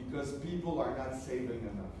because people are not saving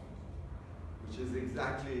enough, which is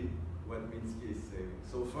exactly what Minsky is saying.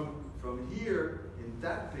 So from here, in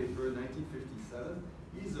that paper, 1957,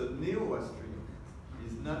 he's a neo-Austrian.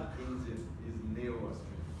 He's not Keynesian, he's neo-Austrian.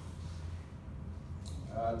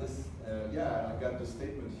 I got the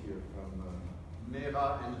statement here from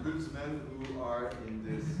Mera and Hulsman, who are in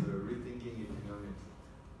this rethinking economics.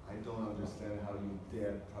 I don't understand how you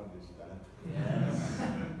dare publish that. Yes.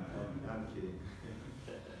 I'm kidding.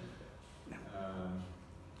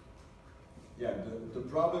 The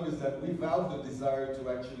problem is that without the desire to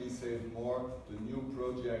actually save more, the new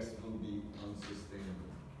projects will be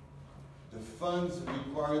unsustainable. The funds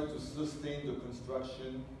required to sustain the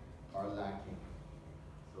construction are lacking.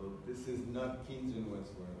 So this is not Keynesian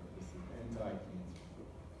whatsoever. This is anti-Keynesian.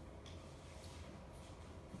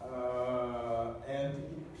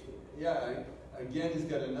 Again, he's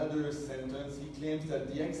got another sentence. He claims that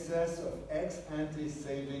the excess of ex-ante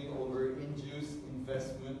saving over induced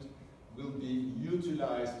investment will be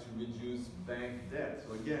utilized to reduce bank debt.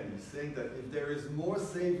 So again, he's saying that if there is more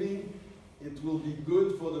saving, it will be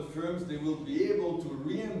good for the firms. They will be able to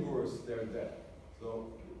reimburse their debt. So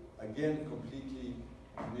again, completely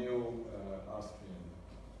neo-Austrian.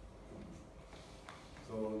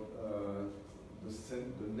 So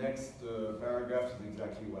the next paragraph is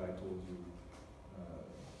exactly what I told you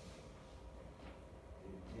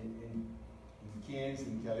Keynes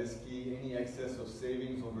in Kaliski, any excess of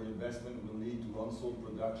savings over investment will lead to unsold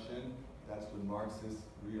production. That's the Marxist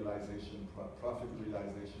realization, profit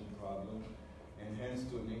realization problem, and hence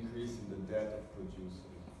to an increase in the debt of producers.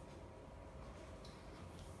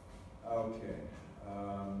 Okay.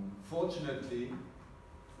 Fortunately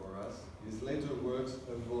for us, his later works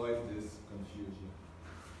avoid this confusion.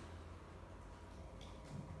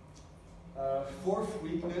 Fourth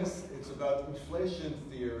weakness, it's about inflation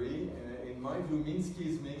theory. In my view, Minsky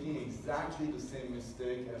is making exactly the same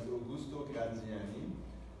mistake as Augusto Graziani,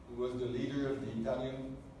 who was the leader of the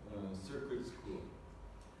Italian circuit school.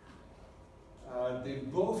 They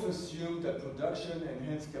both assume that production and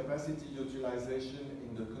hence capacity utilization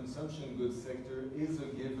in the consumption goods sector is a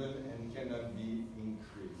given and cannot be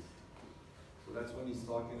increased. So that's when he's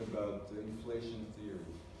talking about inflation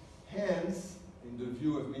theory. Hence, in the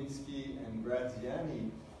view of Minsky and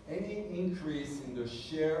Graziani, any increase in the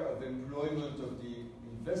share of employment of the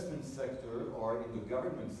investment sector or in the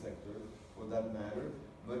government sector, for that matter,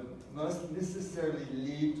 but must necessarily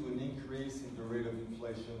lead to an increase in the rate of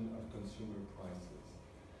inflation of consumer prices.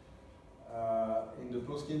 In the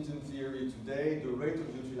post-Keynesian theory today, the rate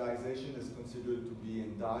of utilization is considered to be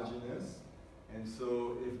endogenous, and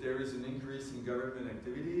so if there is an increase in government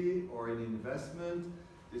activity or in investment,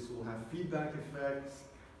 this will have feedback effects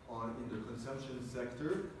in the consumption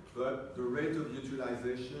sector, but the rate of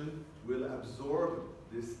utilization will absorb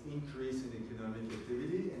this increase in economic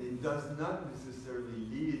activity, and it does not necessarily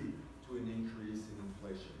lead to an increase in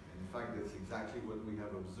inflation. And in fact, that's exactly what we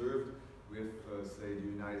have observed with, say, the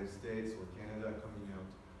United States or Canada coming out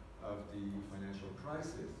of the financial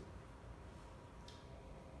crisis.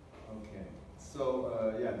 Okay,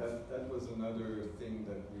 so yeah, that was another thing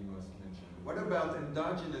that we must mention. What about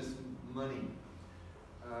endogenous money?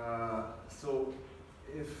 So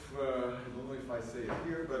if, I don't know if I say it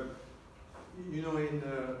here, but you know,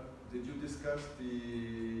 did you discuss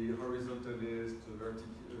the horizontalist,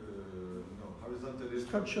 horizontalist,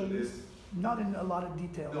 structuralist? Not in a lot of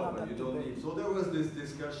detail. No, but you don't need. So there was this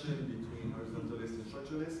discussion between horizontalist and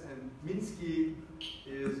structuralist, and Minsky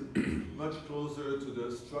is much closer to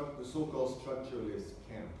the so-called structuralist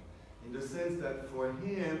camp, in the sense that for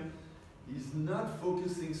him, he's not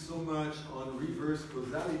focusing so much on reverse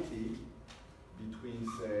causality between,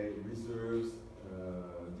 say, reserves,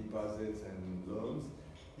 deposits, and loans.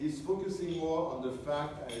 He's focusing more on the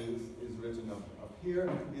fact, as is written up here,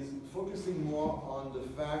 is focusing more on the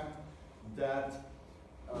fact that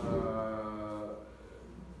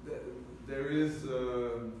there is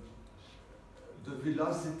the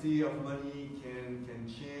velocity of money can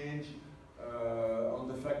change, on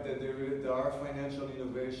the fact that there are financial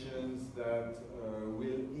innovations that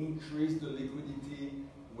will increase the liquidity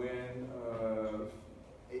when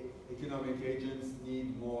economic agents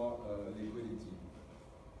need more liquidity.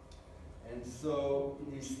 And so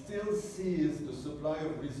he still sees the supply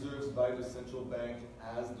of reserves by the central bank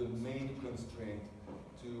as the main constraint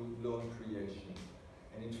to loan creation.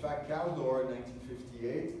 And in fact, Caldor,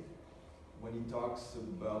 1958, when he talks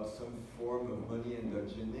about some form of money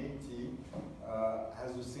endogeneity,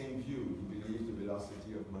 has the same view. He believes the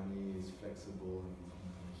velocity of money is flexible and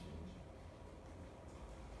can change.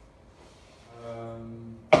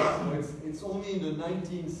 So it's only in the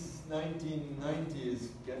 1990s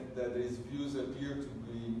that his views appear to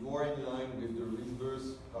be more in line with the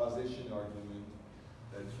reverse causation argument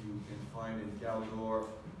that you can find in Caldor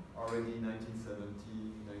already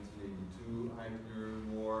 1970, 1982, Eichner,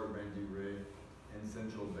 Moore, Randy Ray, and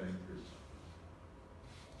central bankers.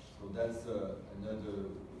 So that's another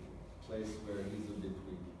place where he's a bit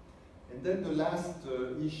weak. And then the last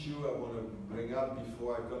issue I want to bring up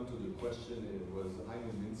before I come to the question, was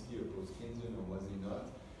Hyman Minsky a post-Keynesian or was he not,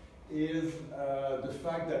 is the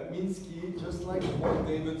fact that Minsky, just like Walt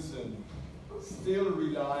Davidson, still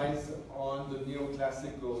relies on the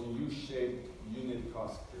neoclassical U-shaped unit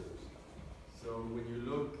cost curves. So when you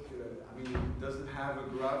look, I mean, he doesn't have a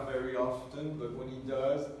graph very often, but when he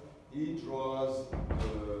does, he draws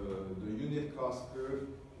the unit cost curve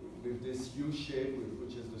with this U shape,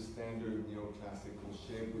 which is the standard neoclassical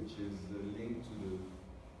shape, which is linked to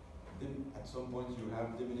at some point you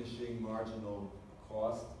have diminishing marginal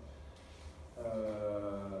cost,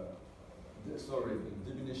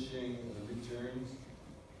 diminishing returns,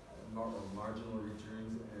 marginal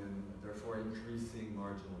returns, and therefore increasing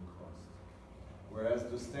marginal cost. Whereas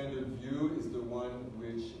the standard view is the one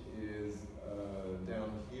which is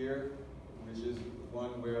down here, which is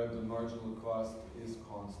one where the marginal cost is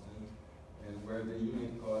constant and where the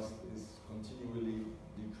unit cost is continually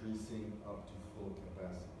decreasing up to full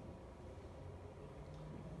capacity.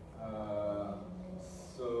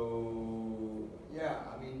 So, yeah,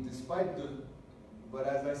 despite the, but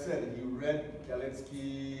as I said, he read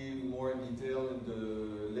Kalecki more in detail in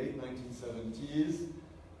the late 1970s,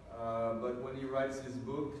 but when he writes his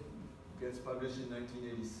book, gets published in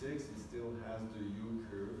 1986, he still has the U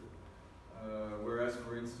curve. Whereas,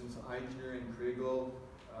 for instance, Eichner and Kriegel,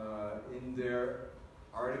 in their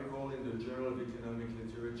article in the Journal of Economic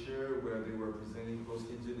Literature, where they were presenting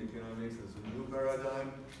post-Keynesian economics as a new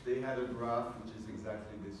paradigm, they had a graph which is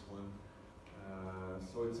exactly this one.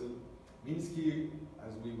 So it's a, Minsky,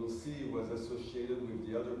 as we will see, was associated with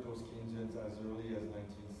the other post-Keynesians as early as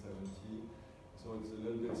 1970. So it's a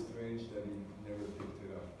little bit strange that he never picked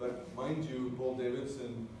it up. But mind you, Paul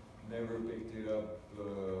Davidson never picked it up,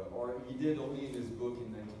 or he did only in his book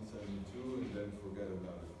in 1972 and then forgot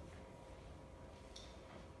about it.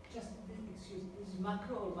 Just, excuse me, is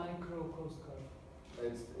macro or micro cost curve?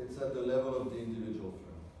 It's at the level of the individual firm.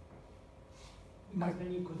 Because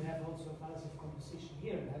then you could have also a fallacy of composition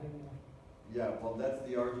here and having a... Yeah, well, that's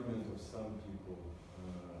the argument of some people.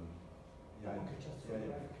 Yeah, okay, just for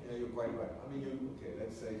yeah, you're quite right. I mean, okay,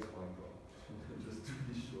 let's say it's micro, just to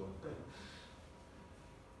be sure.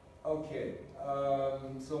 Okay,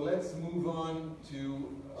 so let's move on to,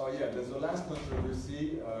 oh yeah, there's a last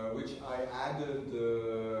controversy, which I added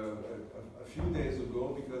a few days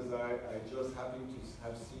ago because I just happened to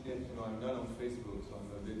have seen it. You know, I'm not on Facebook, so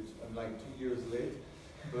I'm like 2 years late.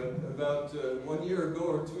 But about 1 year ago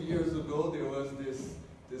or 2 years ago, there was this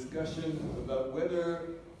discussion about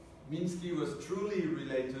whether Minsky was truly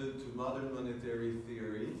related to modern monetary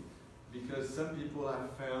theory, because some people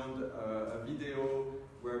have found a video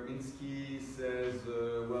where Minsky says,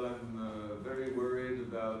 well, I'm very worried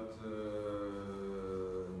about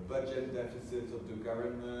budget deficits of the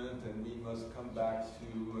government, and we must come back to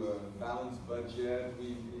a balanced budget.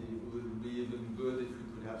 It would be even good if we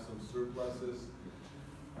could have some surpluses.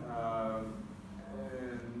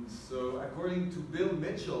 And so according to Bill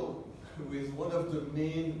Mitchell, who is one of the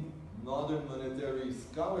main modern monetary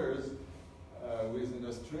scholars who is in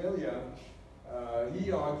Australia,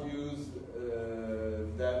 he argues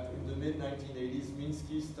that in the mid-1980s,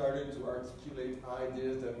 Minsky started to articulate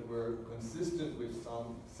ideas that were consistent with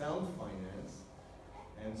sound finance,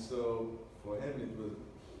 and so for him it was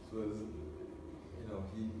you know,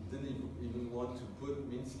 he didn't even want to put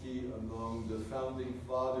Minsky among the founding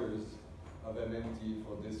fathers of MMT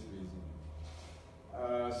for this reason.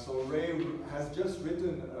 So Ray has just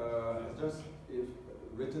written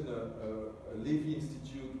a Levy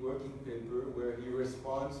Institute working paper where he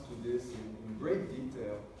responds to this in great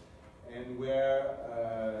detail, and where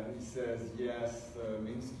he says, yes,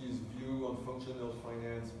 Minsky's view on functional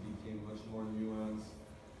finance became much more nuanced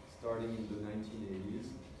starting in the 1980s.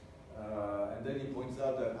 And then he points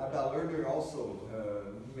out that Abba Lerner also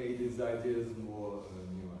made his ideas more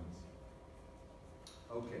nuanced.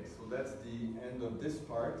 Okay, so that's the end of this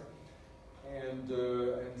part. And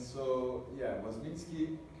so, yeah, was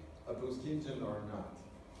Minsky a post-Keynesian or not?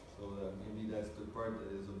 So maybe that's the part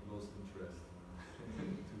that is of most interest to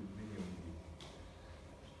many of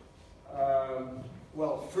you.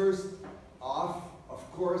 Well, first off,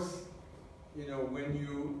 of course, you know, when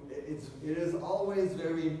it is always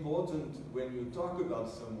very important when you talk about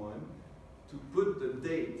someone to put the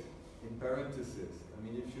date in parentheses. I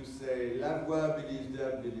mean, if you say Lavoie believes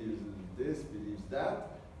that, believes this, believes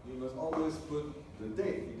that, you must always put the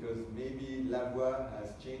date, because maybe Lavoie has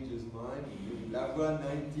changed his mind. Maybe Lavoie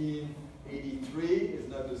 1983 is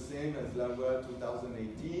not the same as Lavoie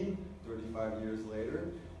 2018, 35 years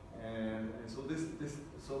later. And so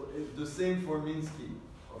so it's the same for Minsky,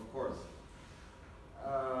 of course.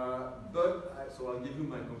 So I'll give you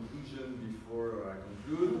my conclusion before I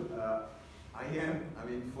conclude. I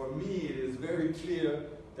mean, for me, it is very clear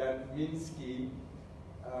that Minsky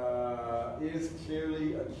is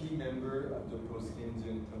clearly a key member of the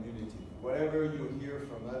post-Keynesian community. Whatever you hear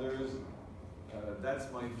from others,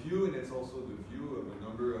 that's my view, and it's also the view of a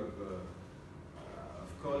number of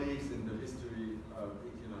colleagues in the history of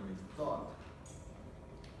economic thought.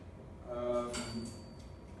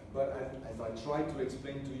 But as I tried to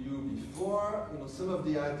explain to you before, you know, some of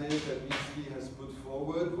the ideas that Minsky has put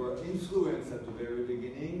forward were influenced at the very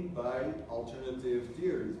beginning by alternative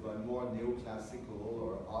theories, by more neoclassical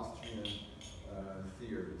or Austrian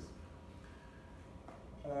theories.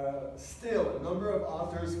 Still, a number of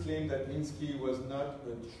authors claim that Minsky was not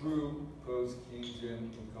a true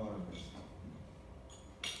post-Keynesian economist.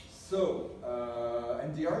 So,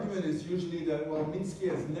 and the argument is usually that, well, Minsky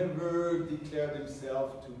has never declared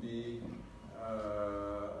himself to be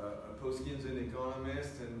a post-Keynesian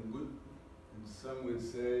economist, and some would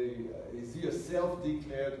say, is he a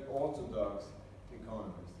self-declared orthodox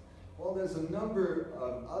economist? Well, there's a number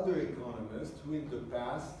of other economists who in the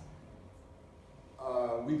past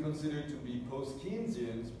we consider to be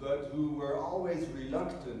post-Keynesians, but who were always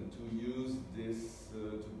reluctant to use this,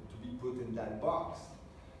 to be put in that box.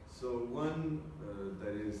 So one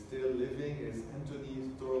that is still living is Anthony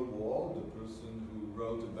Thorwald, the person who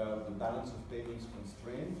wrote about the balance of payments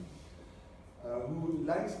constraint, who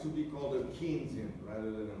likes to be called a Keynesian rather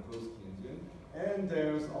than a post-Keynesian. And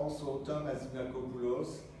there's also Thomas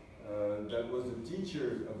Dimakopoulos, that was a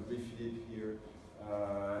teacher of Louis-Philippe here.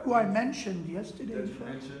 Who I mentioned yesterday. That you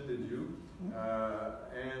mentioned, did you?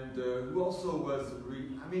 And who also was,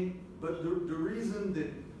 but the reason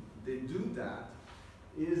that they do that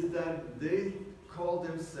is that they call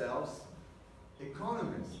themselves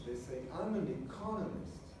economists. They say, I'm an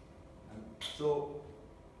economist. And so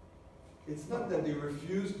it's not that they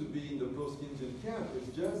refuse to be in the post-Keynesian camp,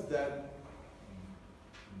 it's just that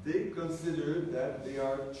they consider that they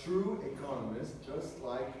are true economists, just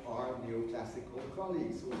like our neoclassical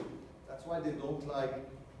colleagues. So that's why they don't like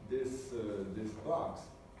this, this box.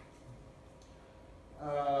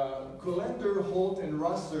 Colander, Holt, and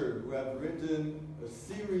Rosser, who have written a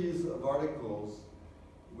series of articles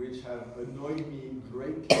which have annoyed me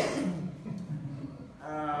greatly,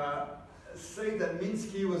 say that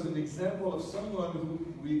Minsky was an example of someone who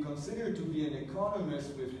we consider to be an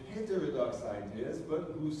economist with heterodox ideas,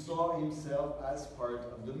 but who saw himself as part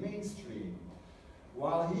of the mainstream.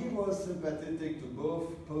 While he was sympathetic to both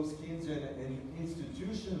post-Keynesian and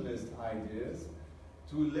institutionalist ideas,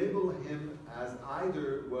 to label him as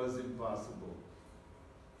either was impossible.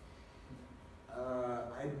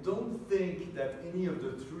 I don't think that any of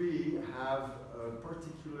the three have a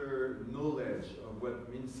particular knowledge of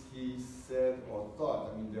what Minsky said or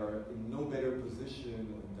thought. I mean, they are in no better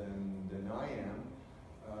position than I am.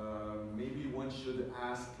 Maybe one should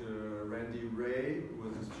ask Randy Ray, who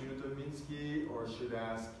was a student of Minsky, or should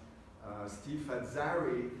ask Steve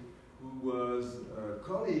Fazzari, who was a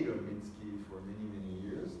colleague of Minsky for many, many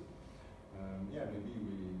years. Yeah, maybe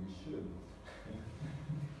we should.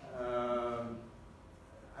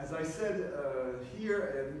 As I said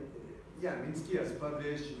here, yeah, Minsky has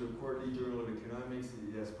published in the Quarterly Journal of Economics.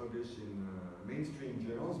 He has published in mainstream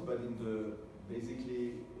journals, but in the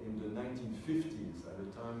basically in the 1950s, at a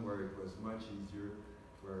time where it was much easier,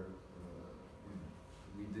 where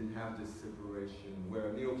we didn't have this separation, where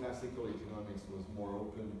neoclassical economics was more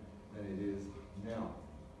open than it is now.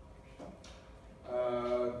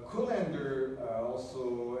 Colander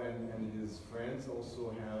also and his friends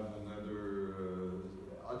also have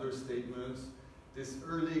other statements. This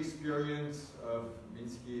early experience of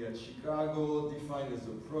Minsky at Chicago defined his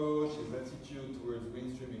approach, his attitude towards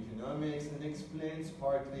mainstream economics, and explains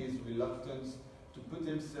partly his reluctance to put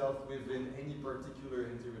himself within any particular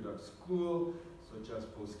heterodox school, such as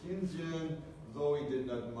post-Keynesian, though he did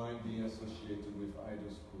not mind being associated with either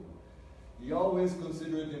school. He always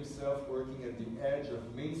considered himself working at the edge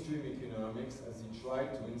of mainstream economics as he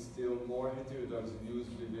tried to instill more heterodox views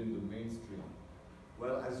within the mainstream.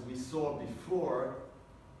 Well, as we saw before,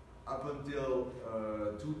 up until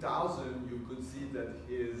 2000, you could see that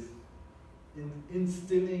his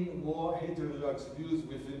instilling more heterodox views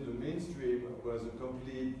within the mainstream was a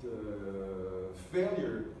complete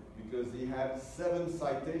failure, because he had 7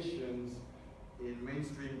 citations in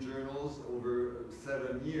mainstream journals over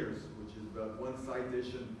 7 years, which is about 1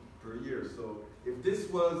 citation per year. So if this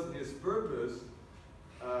was his purpose,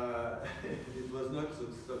 it was not so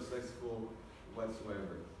successful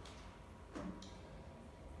whatsoever.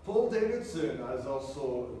 Paul Davidson has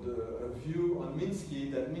also a view on Minsky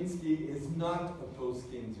that Minsky is not a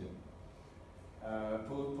post-Keynesian.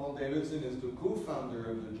 Paul Davidson is the co-founder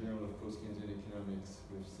of the Journal of Post-Keynesian Economics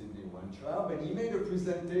with Sidney Weintraub, and he made a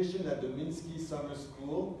presentation at the Minsky Summer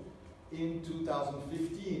School in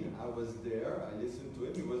 2015. I was there, I listened to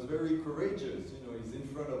him. He was very courageous. You know, he's in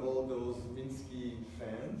front of all those Minsky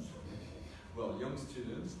fans, well, young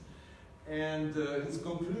students. And his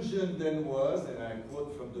conclusion then was, and I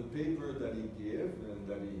quote from the paper that he gave and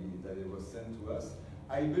that it was sent to us,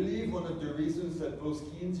 I believe one of the reasons that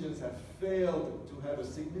post-Keynesians have failed to have a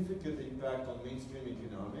significant impact on mainstream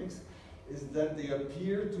economics is that they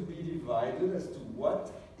appear to be divided as to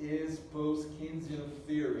what is post-Keynesian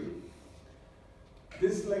theory.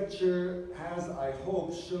 This lecture has, I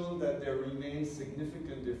hope, shown that there remain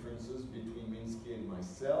significant differences between Minsky and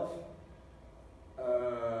myself.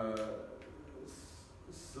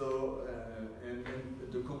 And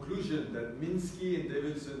the conclusion that Minsky and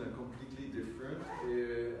Davidson are completely different,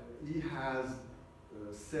 he has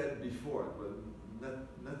said before, but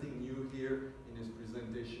nothing new here in his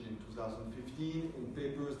presentation in 2015. In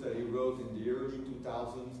papers that he wrote in the early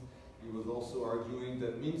 2000s, He was also arguing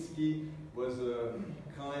that Minsky was a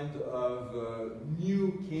kind of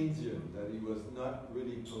new Keynesian, that he was not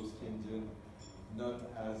really post-Keynesian, not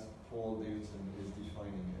as Paul Davidson is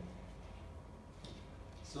defining it.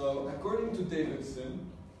 So, according to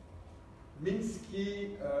Davidson,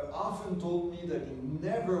 Minsky often told me that he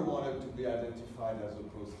never wanted to be identified as a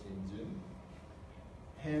post-Keynesian.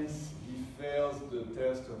 Hence, he fails the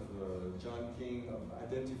test of John King of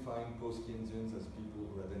identifying post-Keynesians as people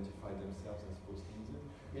who identify themselves as post-Keynesian.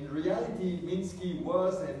 In reality, Minsky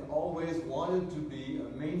was and always wanted to be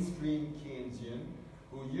a mainstream Keynesian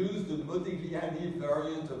who used the Modigliani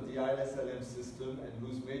variant of the ISLM system and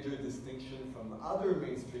whose major distinction from other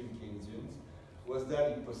mainstream Keynesians was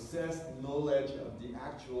that he possessed knowledge of the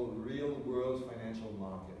actual real-world financial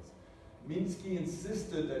markets. Minsky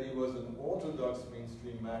insisted that he was an orthodox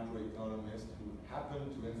mainstream macroeconomist who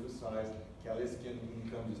happened to emphasize Kaleskian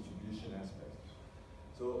income distribution aspects.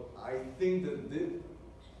 So I think that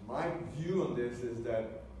my view on this is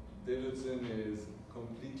that Davidson is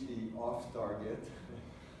completely off target.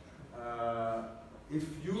 If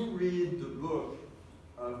you read the book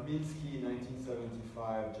of Minsky,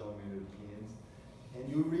 1975, John Maynard Keynes, and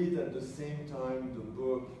you read at the same time the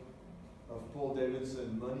book of Paul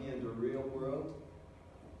Davidson, Money and the Real World,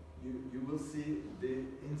 you will see they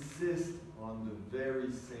insist on the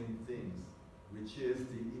very same things, which is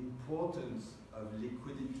the importance of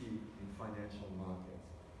liquidity in financial markets.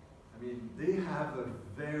 I mean, they have a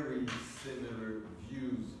very similar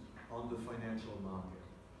views on the financial market.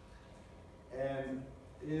 And,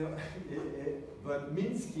 you know, but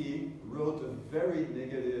Minsky wrote a very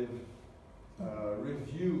negative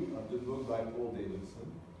review of the book by Paul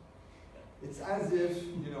Davidson. It's as if,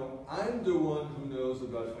 you know, I'm the one who knows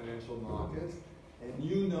about financial markets, and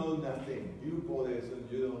you know nothing. You, Paul Davidson,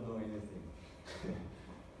 you don't know anything.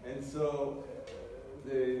 And so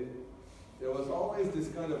there was always this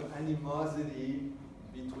kind of animosity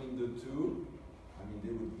between the two. I mean,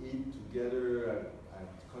 they would eat together at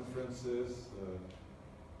conferences.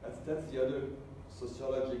 That's the other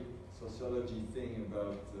sociology thing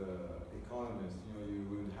about economists. You know, you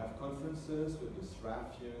would have conferences with the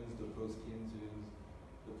Sraffians, the post-Keynesians.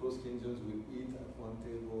 The post-Keynesians would eat at one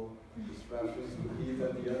table, the Sraffians would eat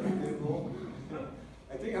at the other table.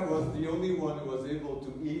 I think I was the only one who was able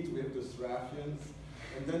to eat with the Sraffians,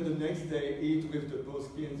 and then the next day eat with the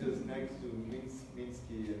post-Keynesians next to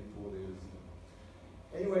Minsky and Paul Davidson.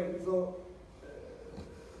 Anyway, so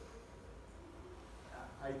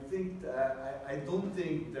I don't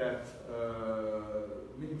think that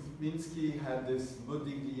Minsky had this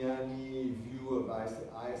Modigliani view of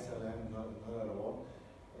ISLM, not at all.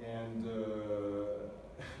 And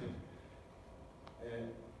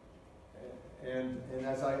and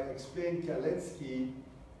as I explained, Kalecki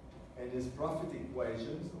and his profit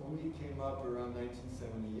equations only came up around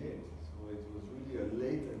 1978. So it was really a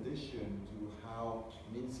late addition to how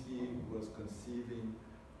Minsky was conceiving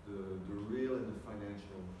the real and the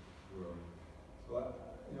financial world.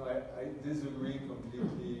 So I disagree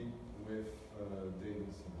completely with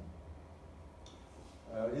Davidson.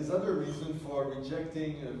 His other reason for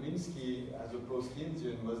rejecting Minsky as a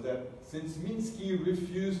post-Keynesian was that since Minsky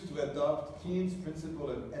refused to adopt Keynes' principle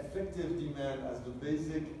of effective demand as the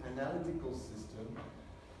basic analytical system,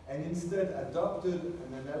 and instead adopted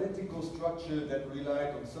an analytical structure that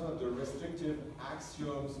relied on some of the restrictive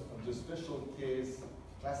axioms of the special case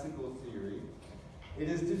classical theory, it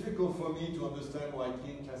is difficult for me to understand why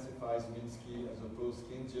Keynes classifies Minsky as a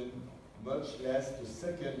post-Keynesian, much less the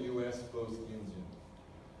second US post-Keynesian.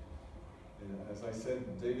 As I said,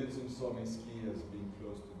 Davidson saw Minsky as being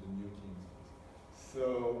close to the new Keynes. So,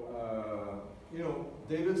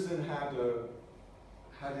 Davidson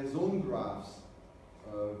had his own graphs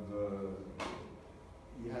of,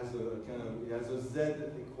 he has a Z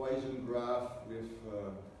equation graph with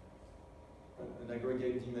an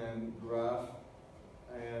aggregate demand graph,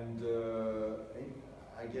 and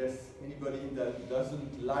I guess anybody that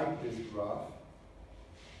doesn't like this graph,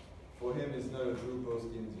 for him is not a true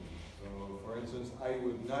post-Keynesian. So, for instance, I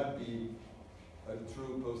would not be a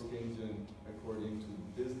true post-Keynesian according to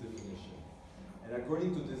this definition. And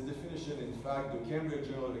according to this definition, in fact, the Cambridge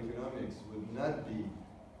Journal of Economics would not be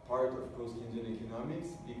part of post-Keynesian economics,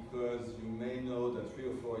 because you may know that 3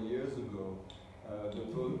 or 4 years ago,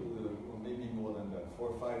 or maybe more than that, 4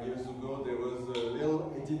 or 5 years ago, there was a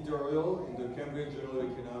little editorial in the Cambridge Journal of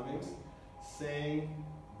Economics saying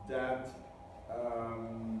that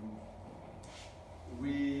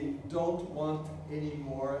we don't want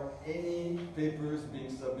anymore any papers being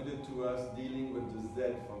submitted to us dealing with the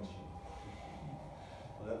Z function.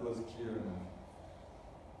 Well, that was clear enough.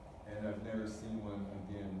 and I've never seen one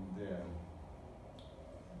again there.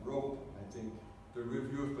 Rope, I think, the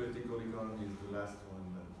Review of Political Economy is the last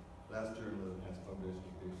one, last journal that has published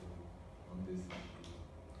a paper on this issue.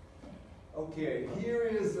 Okay, here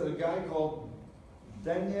is a guy called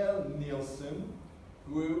Daniel Nielsen,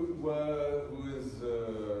 who is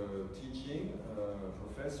teaching,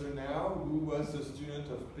 professor now, who was a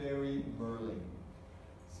student of Perry Merling.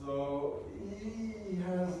 So he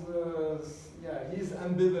has, he's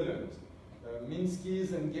ambivalent.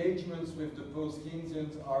 Minsky's engagements with the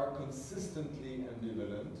post-Keynesians are consistently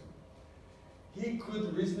ambivalent. He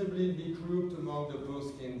could reasonably be grouped among the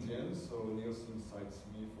post-Keynesians, so Nielsen cites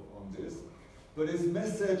me on this. But his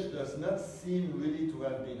message does not seem really to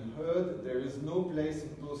have been heard. There is no place in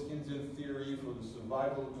post-Keynesian theory for the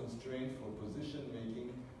survival constraint for position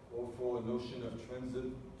making or for a notion of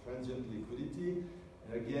transient liquidity.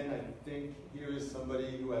 And again, I think here is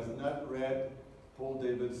somebody who has not read Paul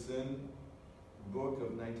Davidson's book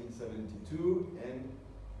of 1972, and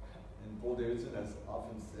Paul Davidson has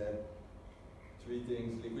often said three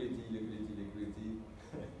things: liquidity, liquidity, liquidity.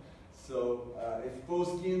 So if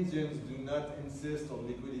post-Keynesians do not insist on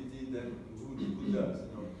liquidity, then who does? You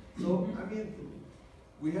know? So I mean,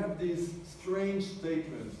 we have these strange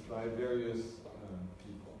statements by various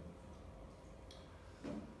people.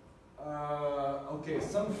 Okay,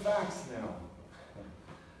 some facts now.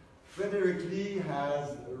 Frederick Lee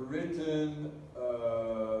has written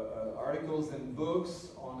articles and books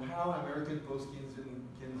on how American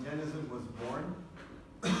post-Keynesianism was born.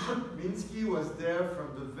 Minsky was there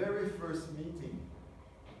from the very first meeting,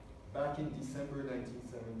 back in December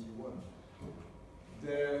 1971.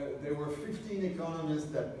 There were 15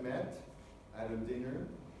 economists that met at a dinner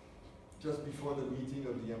just before the meeting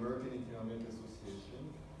of the American Economic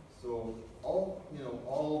Association. So all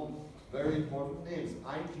very important names: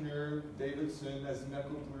 Eichner, Davidson,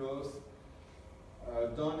 Asimakopoulos,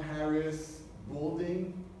 Don Harris,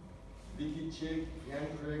 Boulding, Vicky Chick, Jan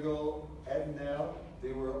Kregel, Ed Nell.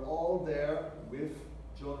 They were all there with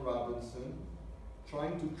John Robinson,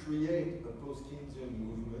 trying to create a post-Keynesian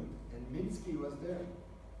movement, and Minsky was there,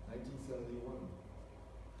 1971.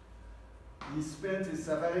 He spent his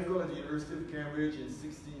sabbatical at the University of Cambridge in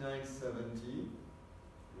 69-70.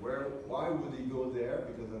 Why would he go there?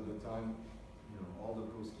 Because at the time, all the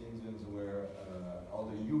post-Keynesians were, all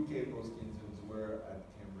the UK post-Keynesians were at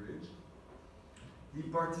Cambridge. He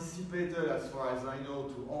participated, as far as I know,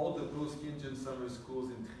 to all the post-Keynesian summer schools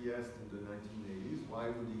in Trieste in the 1980s. Why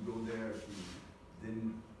would he go there if he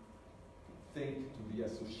didn't think to be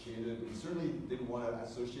associated? He certainly didn't want to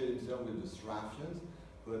associate himself with the Sraffians,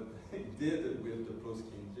 but he did it with the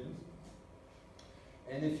post-Keynesians.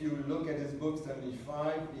 And if you look at his book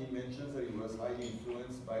 75, he mentions that he was highly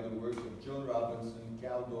influenced by the works of John Robinson,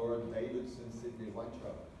 Caldor, Davidson, Sidney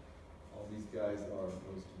Weintraub. All these guys are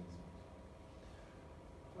post-Keynesians.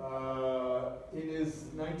 In his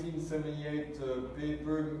 1978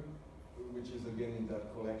 paper, which is again in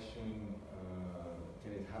that collection,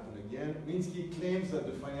 Can It Happen Again?, Minsky claims that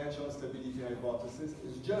the financial instability hypothesis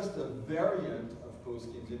is just a variant of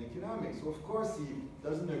post-Keynesian economics. So of course he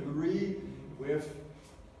doesn't agree with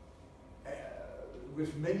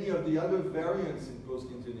many of the other variants in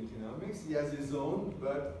post-Keynesian economics. He has his own,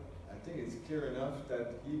 but I think it's clear enough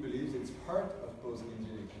that he believes it's part of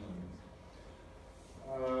post-Keynesian economics.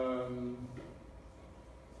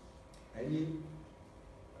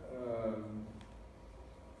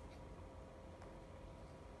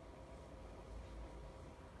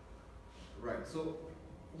 Right. So,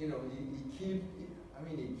 he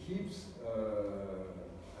keeps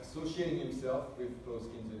associating himself with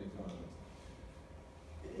post-Keynesian economics.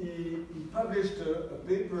 He published a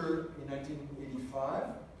paper in 1985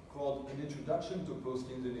 called An Introduction to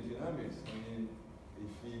Post-Keynesian Economics.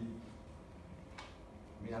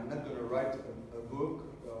 I'm not going to write a book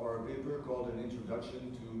or a paper called An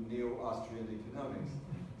Introduction to Neo-Austrian Economics.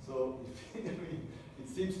 So, it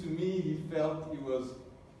seems to me he felt he was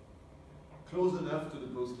close enough to the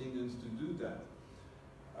post-Keynesians to do that.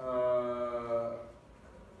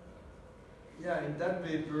 In that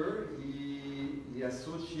paper, he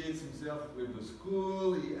associates himself with the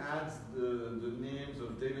school. He adds the names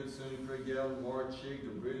of Davidson, Kregel, Morchik,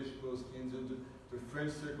 the British post-Keynesians, the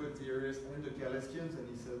French circuit theorists, and the Calastians, and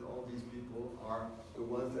he says all these people are the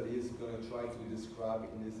ones that he's going to try to describe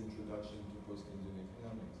in his introduction to post-Keynesian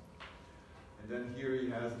economics. And then here he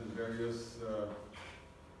has the various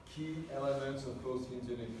key elements of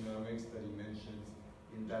post-Keynesian economics that he mentions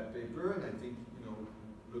in that paper, and I think,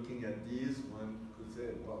 looking at these, one could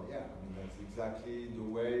say, well, yeah, that's exactly the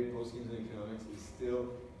way post-Keynesian economics is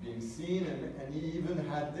still being seen, and he even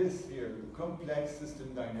had this here, complex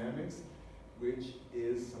system dynamics, which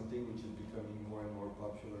is something which is becoming more and more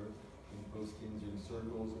popular in post-Keynesian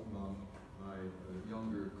circles among my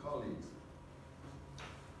younger colleagues.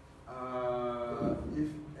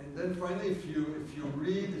 And then finally, if you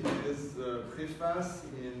read his preface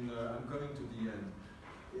in, I'm coming to the end,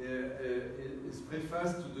 his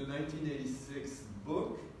preface to the 1986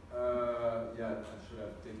 book, yeah, I should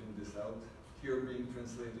have taken this out, here being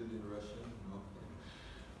translated in Russian.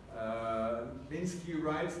 Minsky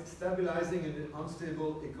writes, stabilizing an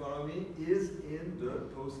unstable economy is in the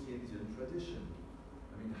post-Keynesian tradition.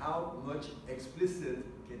 I mean, how much explicit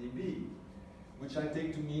can he be? Which I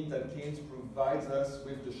take to mean that Keynes provides us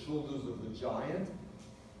with the shoulders of the giant.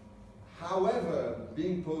 However,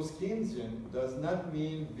 being post-Keynesian does not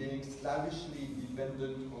mean being slavishly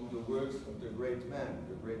dependent on the works of the great man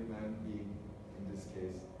being, in this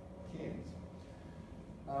case, Keynes.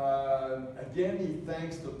 Again, he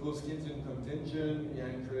thanks the post-Keynesian contingent,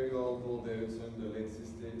 Ian Kriegel, Paul Davidson, the late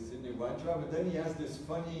Sidney Weintraub, but then he has this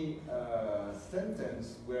funny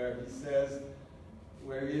sentence where he says,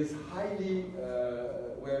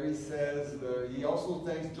 he also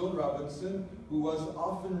thanks John Robinson, who was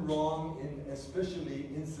often wrong in especially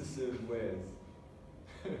incisive ways,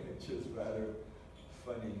 which is rather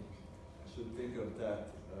funny. I should think of that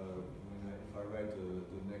if I write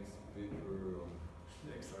the next paper or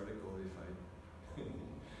next article, if I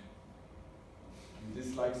you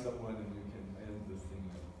dislike someone and you can end the thing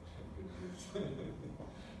like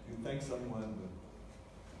you thank someone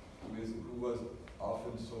who was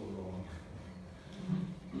often so wrong.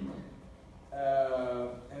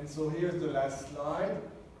 And so here's the last slide.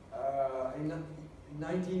 In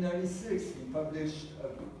 1996, he published a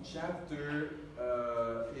chapter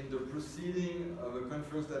in the proceeding of a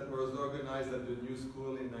conference that was organized at the New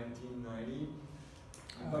School in 1990.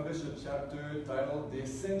 He published a chapter titled The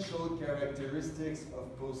Essential Characteristics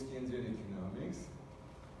of Post-Keynesian Economics.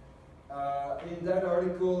 In that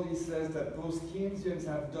article, he says that post-Keynesians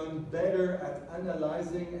have done better at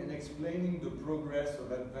analyzing and explaining the progress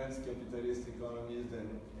of advanced capitalist economies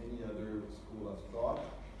than any other school of thought.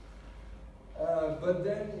 But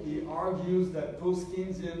then he argues that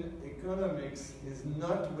post-Keynesian economics is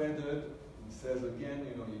not wedded, he says again,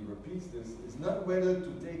 he repeats this, is not wedded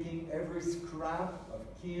to taking every scrap of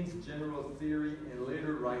Keynes' general theory and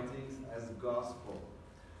later writings as gospel.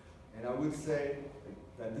 And I would say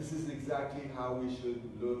that this is exactly how we should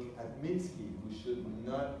look at Minsky. We should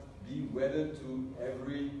not be wedded to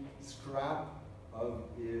every scrap of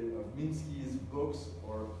Minsky's books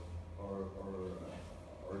or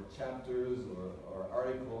chapters or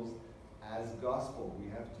articles as gospel. We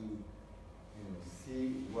have to see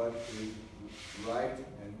what is right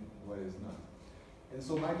and what is not. And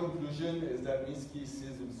so my conclusion is that Minsky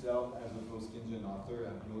sees himself as a post-Keynesian author,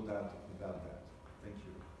 and no doubt about that. Thank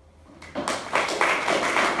you.